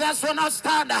business will not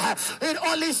stand. It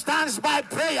only stands by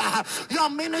prayer. Your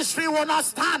ministry will not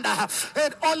stand.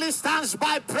 It only stands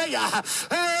by prayer.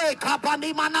 Hey,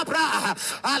 Kapani Manabra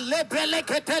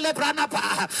Alebeleke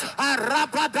Telebranaba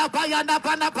Arabada Bayana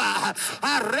Banaba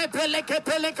Arebeleke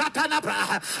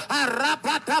Pelekatanabra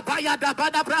Arabada Bayada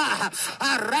Banabra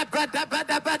Arabada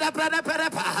Bada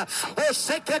Bada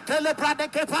Oseke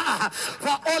Telebranikepa.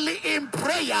 For only in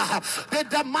prayer did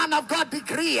the man of God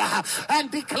decree and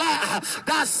declare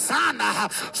that sun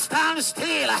stand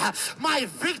still. My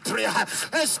victory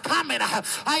is coming.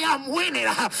 I am winning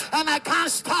and I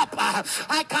can't stop.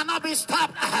 I cannot be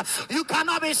stopped. You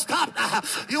cannot be stopped.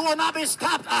 You will not be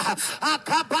stopped.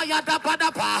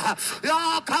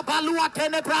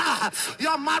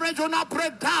 Your marriage will not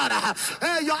break down.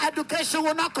 Your education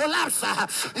will not collapse.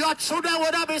 Your children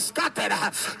will not be scattered.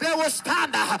 They will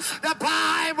stand. The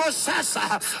Bible says,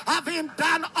 having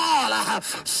done all,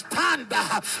 stand.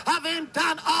 Having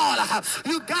done all,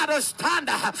 you gotta stand.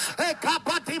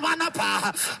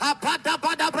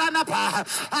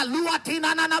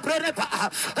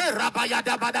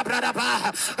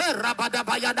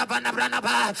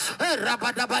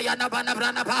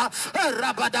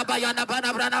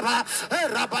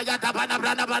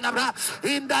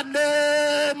 In the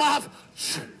name of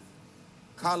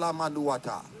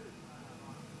Kalamanuata.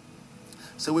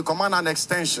 So we command an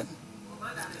extension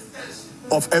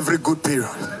of every good period,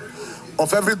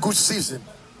 of every good season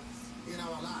in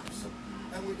our lives.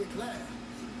 And we declare,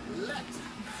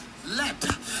 let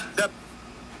the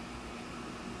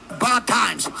bad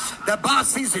times, the bad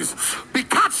seasons be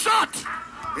cut short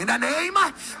in the name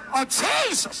of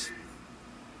Jesus.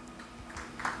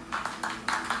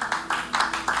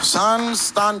 Sun,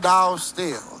 stand thou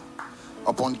still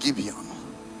upon Gibeon,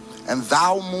 and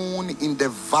thou moon in the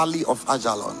valley of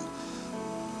Ajalon.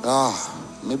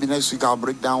 Maybe next week I'll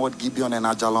break down what Gibeon and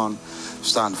Ajalon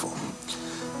stand for.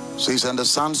 So he said, and the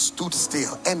sun stood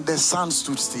still, and the sun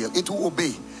stood still. It will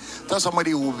obey. Tell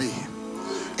somebody it will obey.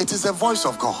 It is the voice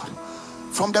of God.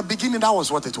 From the beginning, that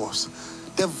was what it was.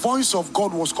 The voice of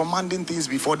God was commanding things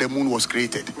before the moon was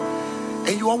created.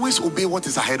 And you always obey what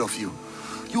is ahead of you.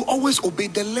 You always obey.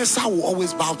 The lesser will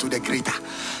always bow to the greater.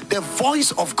 The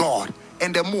voice of God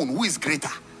and the moon, who is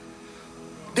greater?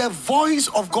 The voice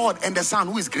of God and the sun,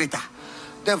 who is greater?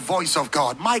 The voice of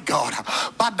God, my God.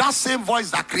 But that same voice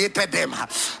that created them,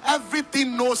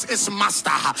 everything knows its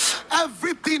master.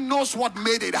 Everything knows what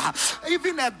made it.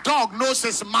 Even a dog knows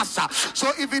its master.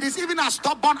 So if it is even as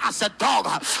stubborn as a dog,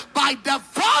 by the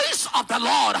voice of the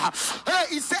Lord,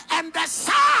 he said, and the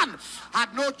sun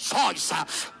had no choice,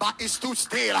 but it stood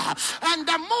still. And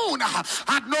the moon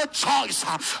had no choice,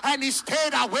 and it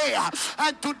stayed away.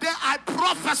 And today I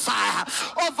prophesy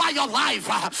over your life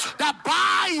that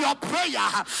by your prayer,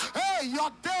 your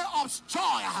day of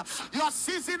joy, your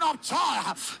season of joy,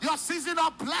 your season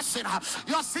of blessing,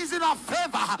 your season of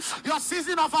favor, your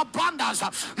season of abundance,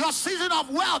 your season of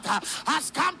wealth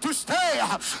has come to stay.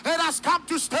 It has come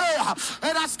to stay.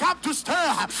 It has come to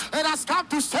stay. It has come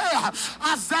to stay.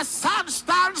 As the sun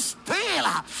stands still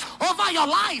over your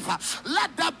life,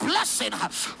 let the blessing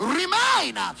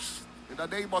remain in the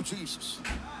name of Jesus.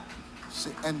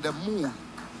 See, and the moon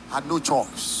had no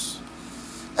choice,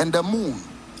 and the moon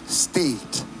stayed.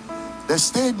 The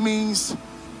stayed means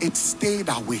it stayed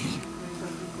away.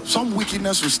 Some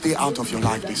wickedness will stay out of your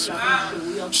life this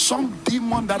week. Some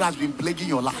demon that has been plaguing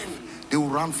your life, they will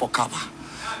run for cover.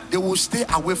 They will stay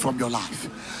away from your life.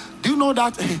 Do you know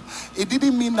that it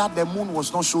didn't mean that the moon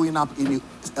was not showing up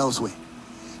elsewhere?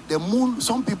 The moon,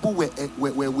 some people were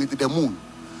with the moon,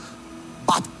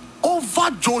 but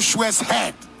over Joshua's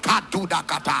head,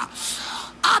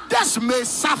 others may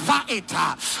suffer it,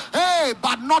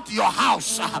 but not your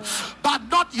house, but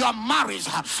not your marriage,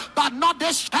 but not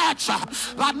this church,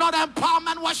 but not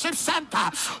Empowerment Worship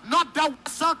Center, not the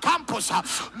Western Campus,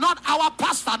 not our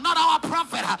pastor, not our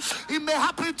prophet. It may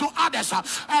happen to others.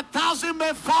 1,000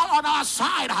 may fall on our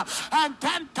side and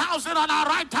 10,000 on our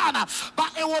right hand,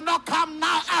 but it will not come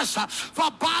nigh us. For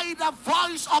by the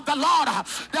voice of the Lord,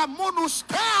 the moon will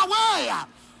stay away.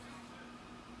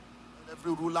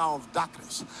 Every ruler of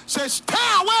darkness, say, stay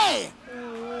away.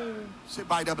 Say,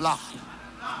 by the blood,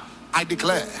 I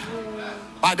declare,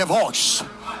 by the voice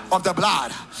of the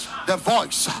blood, the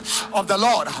voice of the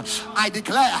Lord, I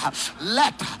declare,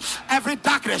 let every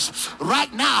darkness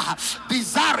right now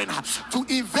desiring to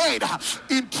invade,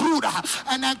 intrude,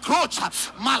 and encroach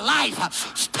my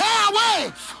life, stay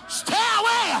away. Stay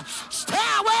away, stay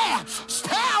away,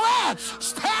 stay away,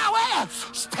 stay away,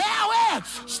 stay away,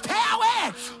 stay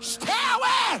away, stay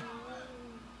away.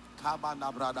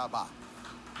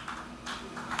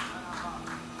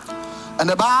 And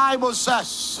the Bible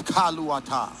says,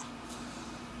 Kaluata.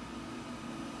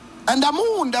 And the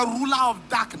moon, the ruler of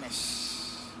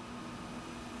darkness.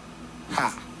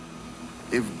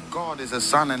 If God is the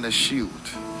sun and the shield,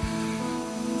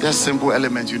 just simple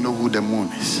element, you know who the moon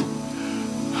is.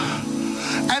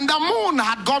 And the moon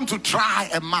had gone to try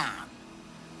a man.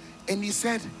 And he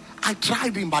said, I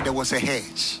tried him, but there was a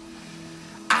hedge.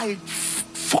 I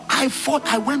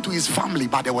I went to his family,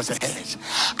 but there was a hedge.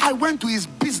 I went to his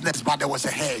business, but there was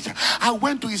a hedge. I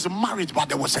went to his marriage, but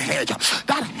there was a hedge.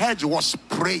 That hedge was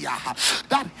prayer.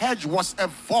 That hedge was a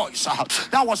voice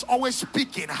that was always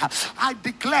speaking. I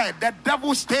declare the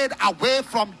devil stayed away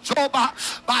from Job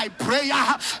by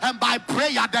prayer, and by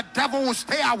prayer the devil will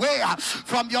stay away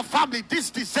from your family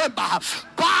this December.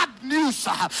 Bad news,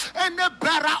 any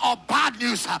bearer of bad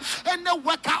news, any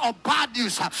worker of bad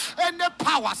news, any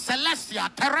power, celestial,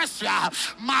 terrestrial,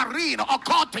 marine,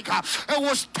 occultic, it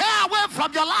will stay away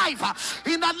from your life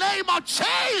in the name of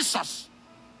Jesus.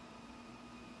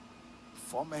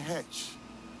 Form a hedge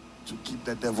to keep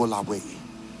the devil away.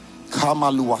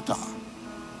 Kamaluata.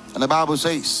 And the Bible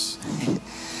says,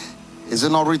 is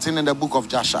it not written in the book of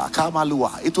Joshua?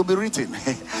 Kamalua. It will be written.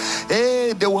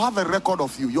 Hey, they will have a record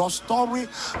of you. Your story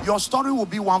will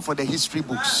be one for the history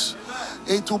books.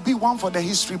 It will be one for the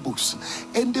history books.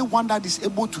 Anyone that is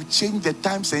able to change the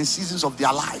times and seasons of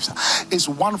their lives is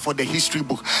one for the history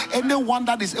book. Anyone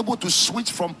that is able to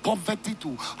switch from poverty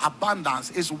to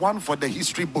abundance is one for the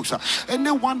history books.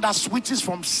 Anyone that switches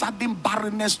from sudden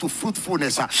barrenness to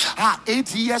fruitfulness,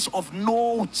 8 years of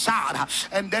no child,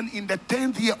 and then in the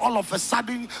 10th year all of a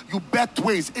sudden you bear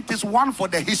twins, it is one for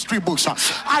the history books.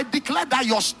 I declare that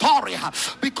your story,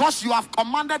 because you have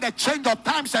commanded a change of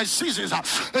times and seasons,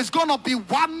 is going to be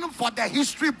one for the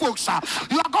history books.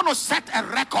 You are going to set a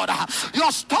record.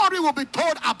 Your story will be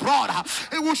told abroad.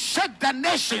 It will shake the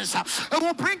nations. It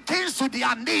will bring kings to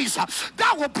their knees.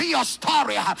 That will be your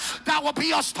story. That will be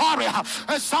your story.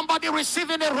 Is somebody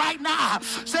receiving it right now?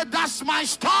 Say, that's my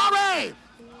story.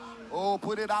 Oh,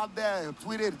 put it out there.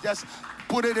 Tweet it. Just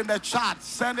put it in the chat.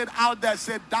 Send it out there.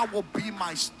 Say, that will be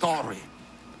my story.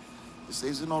 It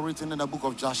says it's not written in the book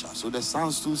of Joshua. So the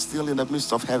sun stood still in the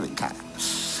midst of heaven,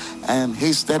 and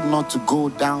hasted not to go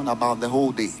down about the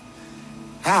whole day.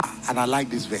 And I like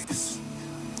this verse.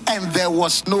 And there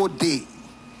was no day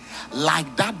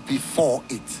like that before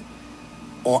it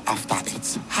or after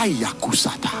it.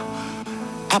 Hayakusata.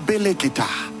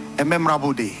 Abelekita. A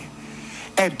memorable day.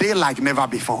 A day like never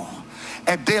before.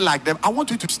 A day like them. I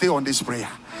want you to stay on this prayer.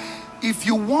 If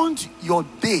you want your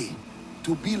day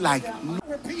to be like, that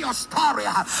will be your story.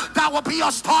 That will be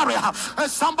your story.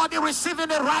 Is somebody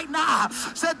receiving it right now?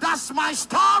 Say, that's my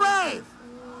story.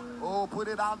 Oh, put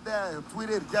it out there. Tweet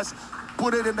it. Just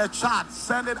put it in the chat.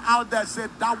 Send it out there. Say,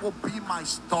 that will be my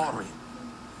story.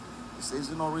 It says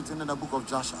it's not written in the book of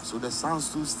Joshua. So the sun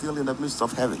stood still in the midst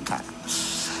of heaven,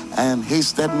 and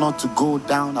hasted not to go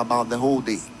down about the whole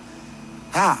day.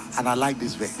 And I like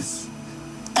this verse.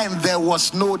 And there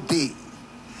was no day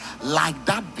like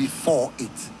that before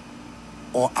it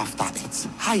or after it.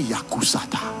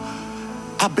 Hayakusata.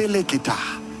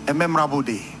 Abelekita. A memorable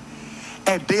day.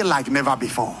 A day like never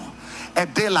before. A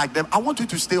day like them. I want you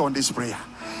to stay on this prayer.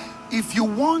 If you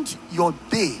want your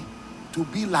day to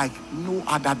be like no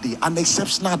other day, an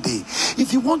exceptional day.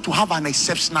 If you want to have an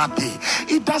exceptional day,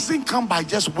 it doesn't come by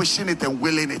just wishing it and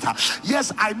willing it.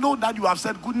 Yes, I know that you have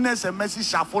said goodness and mercy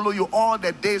shall follow you all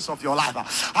the days of your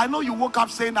life. I know you woke up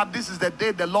saying that this is the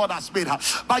day the Lord has made,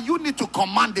 but you need to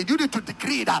command it. You need to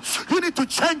decree it. You need to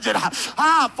change it.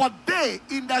 For day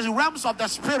in the realms of the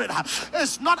spirit,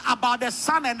 it's not about the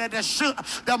sun and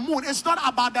the moon. It's not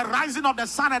about the rising of the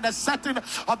sun and the setting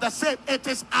of the same. It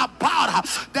is about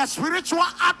the spiritual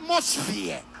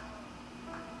atmosphere.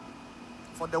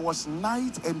 For there was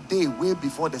night and day way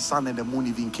before the sun and the moon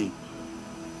even came.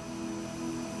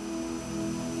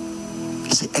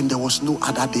 You see, and there was no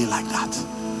other day like that.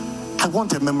 I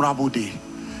want a memorable day.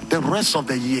 The rest of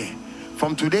the year,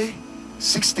 from today,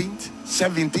 16th,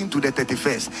 17th to the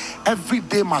 31st, every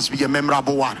day must be a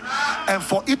memorable one. And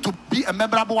for it to be a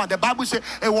memorable one, the Bible says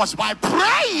it was by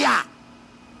prayer.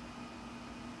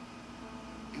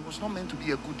 It was not meant to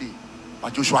be a good day.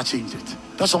 But Joshua changed it.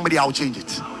 Tell somebody, I'll change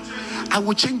it. I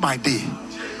will change my day.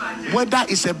 Whether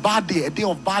it's a bad day, a day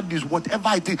of bad news,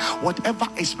 whatever it is, whatever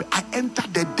is, I enter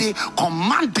the day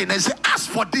commanding and say, as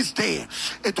for this day,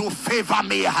 it will favor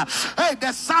me. Hey,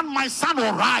 the sun, my sun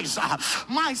will rise.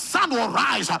 My sun will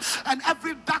rise. And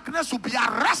every darkness will be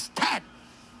arrested.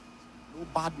 No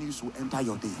bad news will enter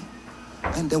your day.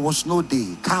 And there was no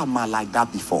day, karma like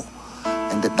that before.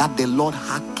 And that the Lord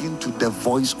hearkened to the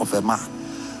voice of a man.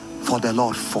 For the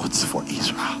Lord fought for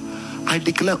Israel. I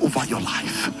declare over your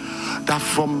life that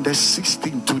from the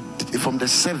 16th to from the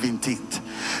 17th,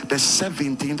 the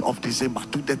 17th of December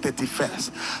to the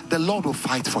 31st, the Lord will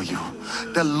fight for you.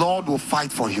 The Lord will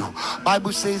fight for you.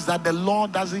 Bible says that the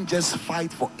Lord doesn't just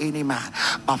fight for any man,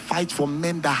 but fight for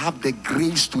men that have the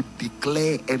grace to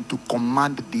declare and to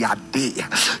command their day,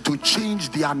 to change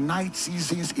their night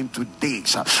seasons into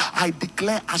days. I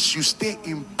declare, as you stay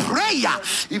in prayer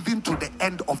even to the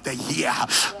end of the year,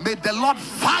 may the Lord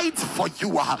fight for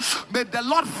you. May the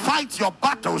Lord fight your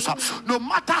battles, no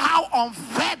matter how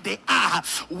unfair they are.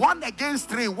 1 against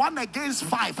 3, 1 against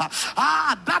 5.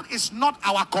 That is not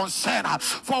our concern.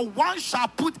 For one shall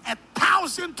put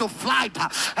 1,000 to flight,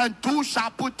 and 2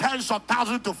 shall put tens of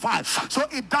thousands to flight. So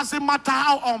it doesn't matter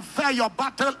how unfair your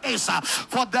battle is,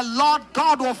 for the Lord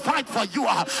God will fight for you.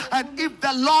 And if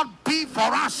the Lord be for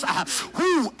us,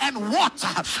 who and what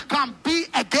can be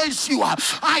against you?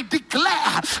 I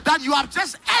declare that you have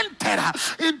just entered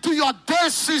into your day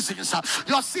seasons,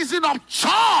 your season of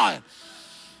joy,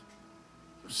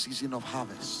 your season of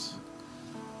harvest.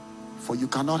 For you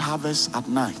cannot harvest at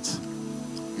night.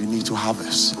 You need to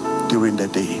harvest during the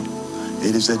day.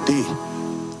 It is a day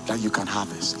that you can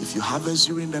harvest. If you harvest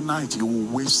during the night, you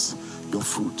will waste your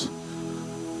fruit.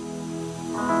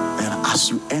 And as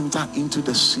you enter into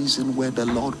the season where the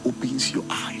Lord opens your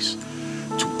eyes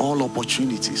to all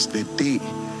opportunities, the day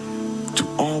to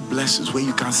all blessings, where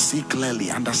you can see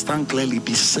clearly, understand clearly,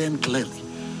 discern clearly,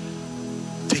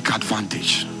 take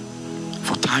advantage.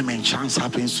 For time and chance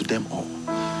happens to them all.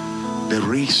 The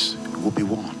race will be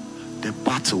won. The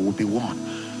battle will be won.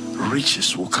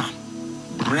 Riches will come.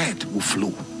 Bread will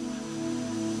flow.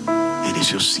 It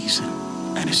is your season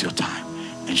and it's your time.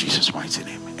 In Jesus' mighty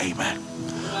name, amen.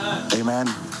 Amen.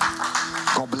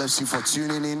 God bless you for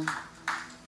tuning in.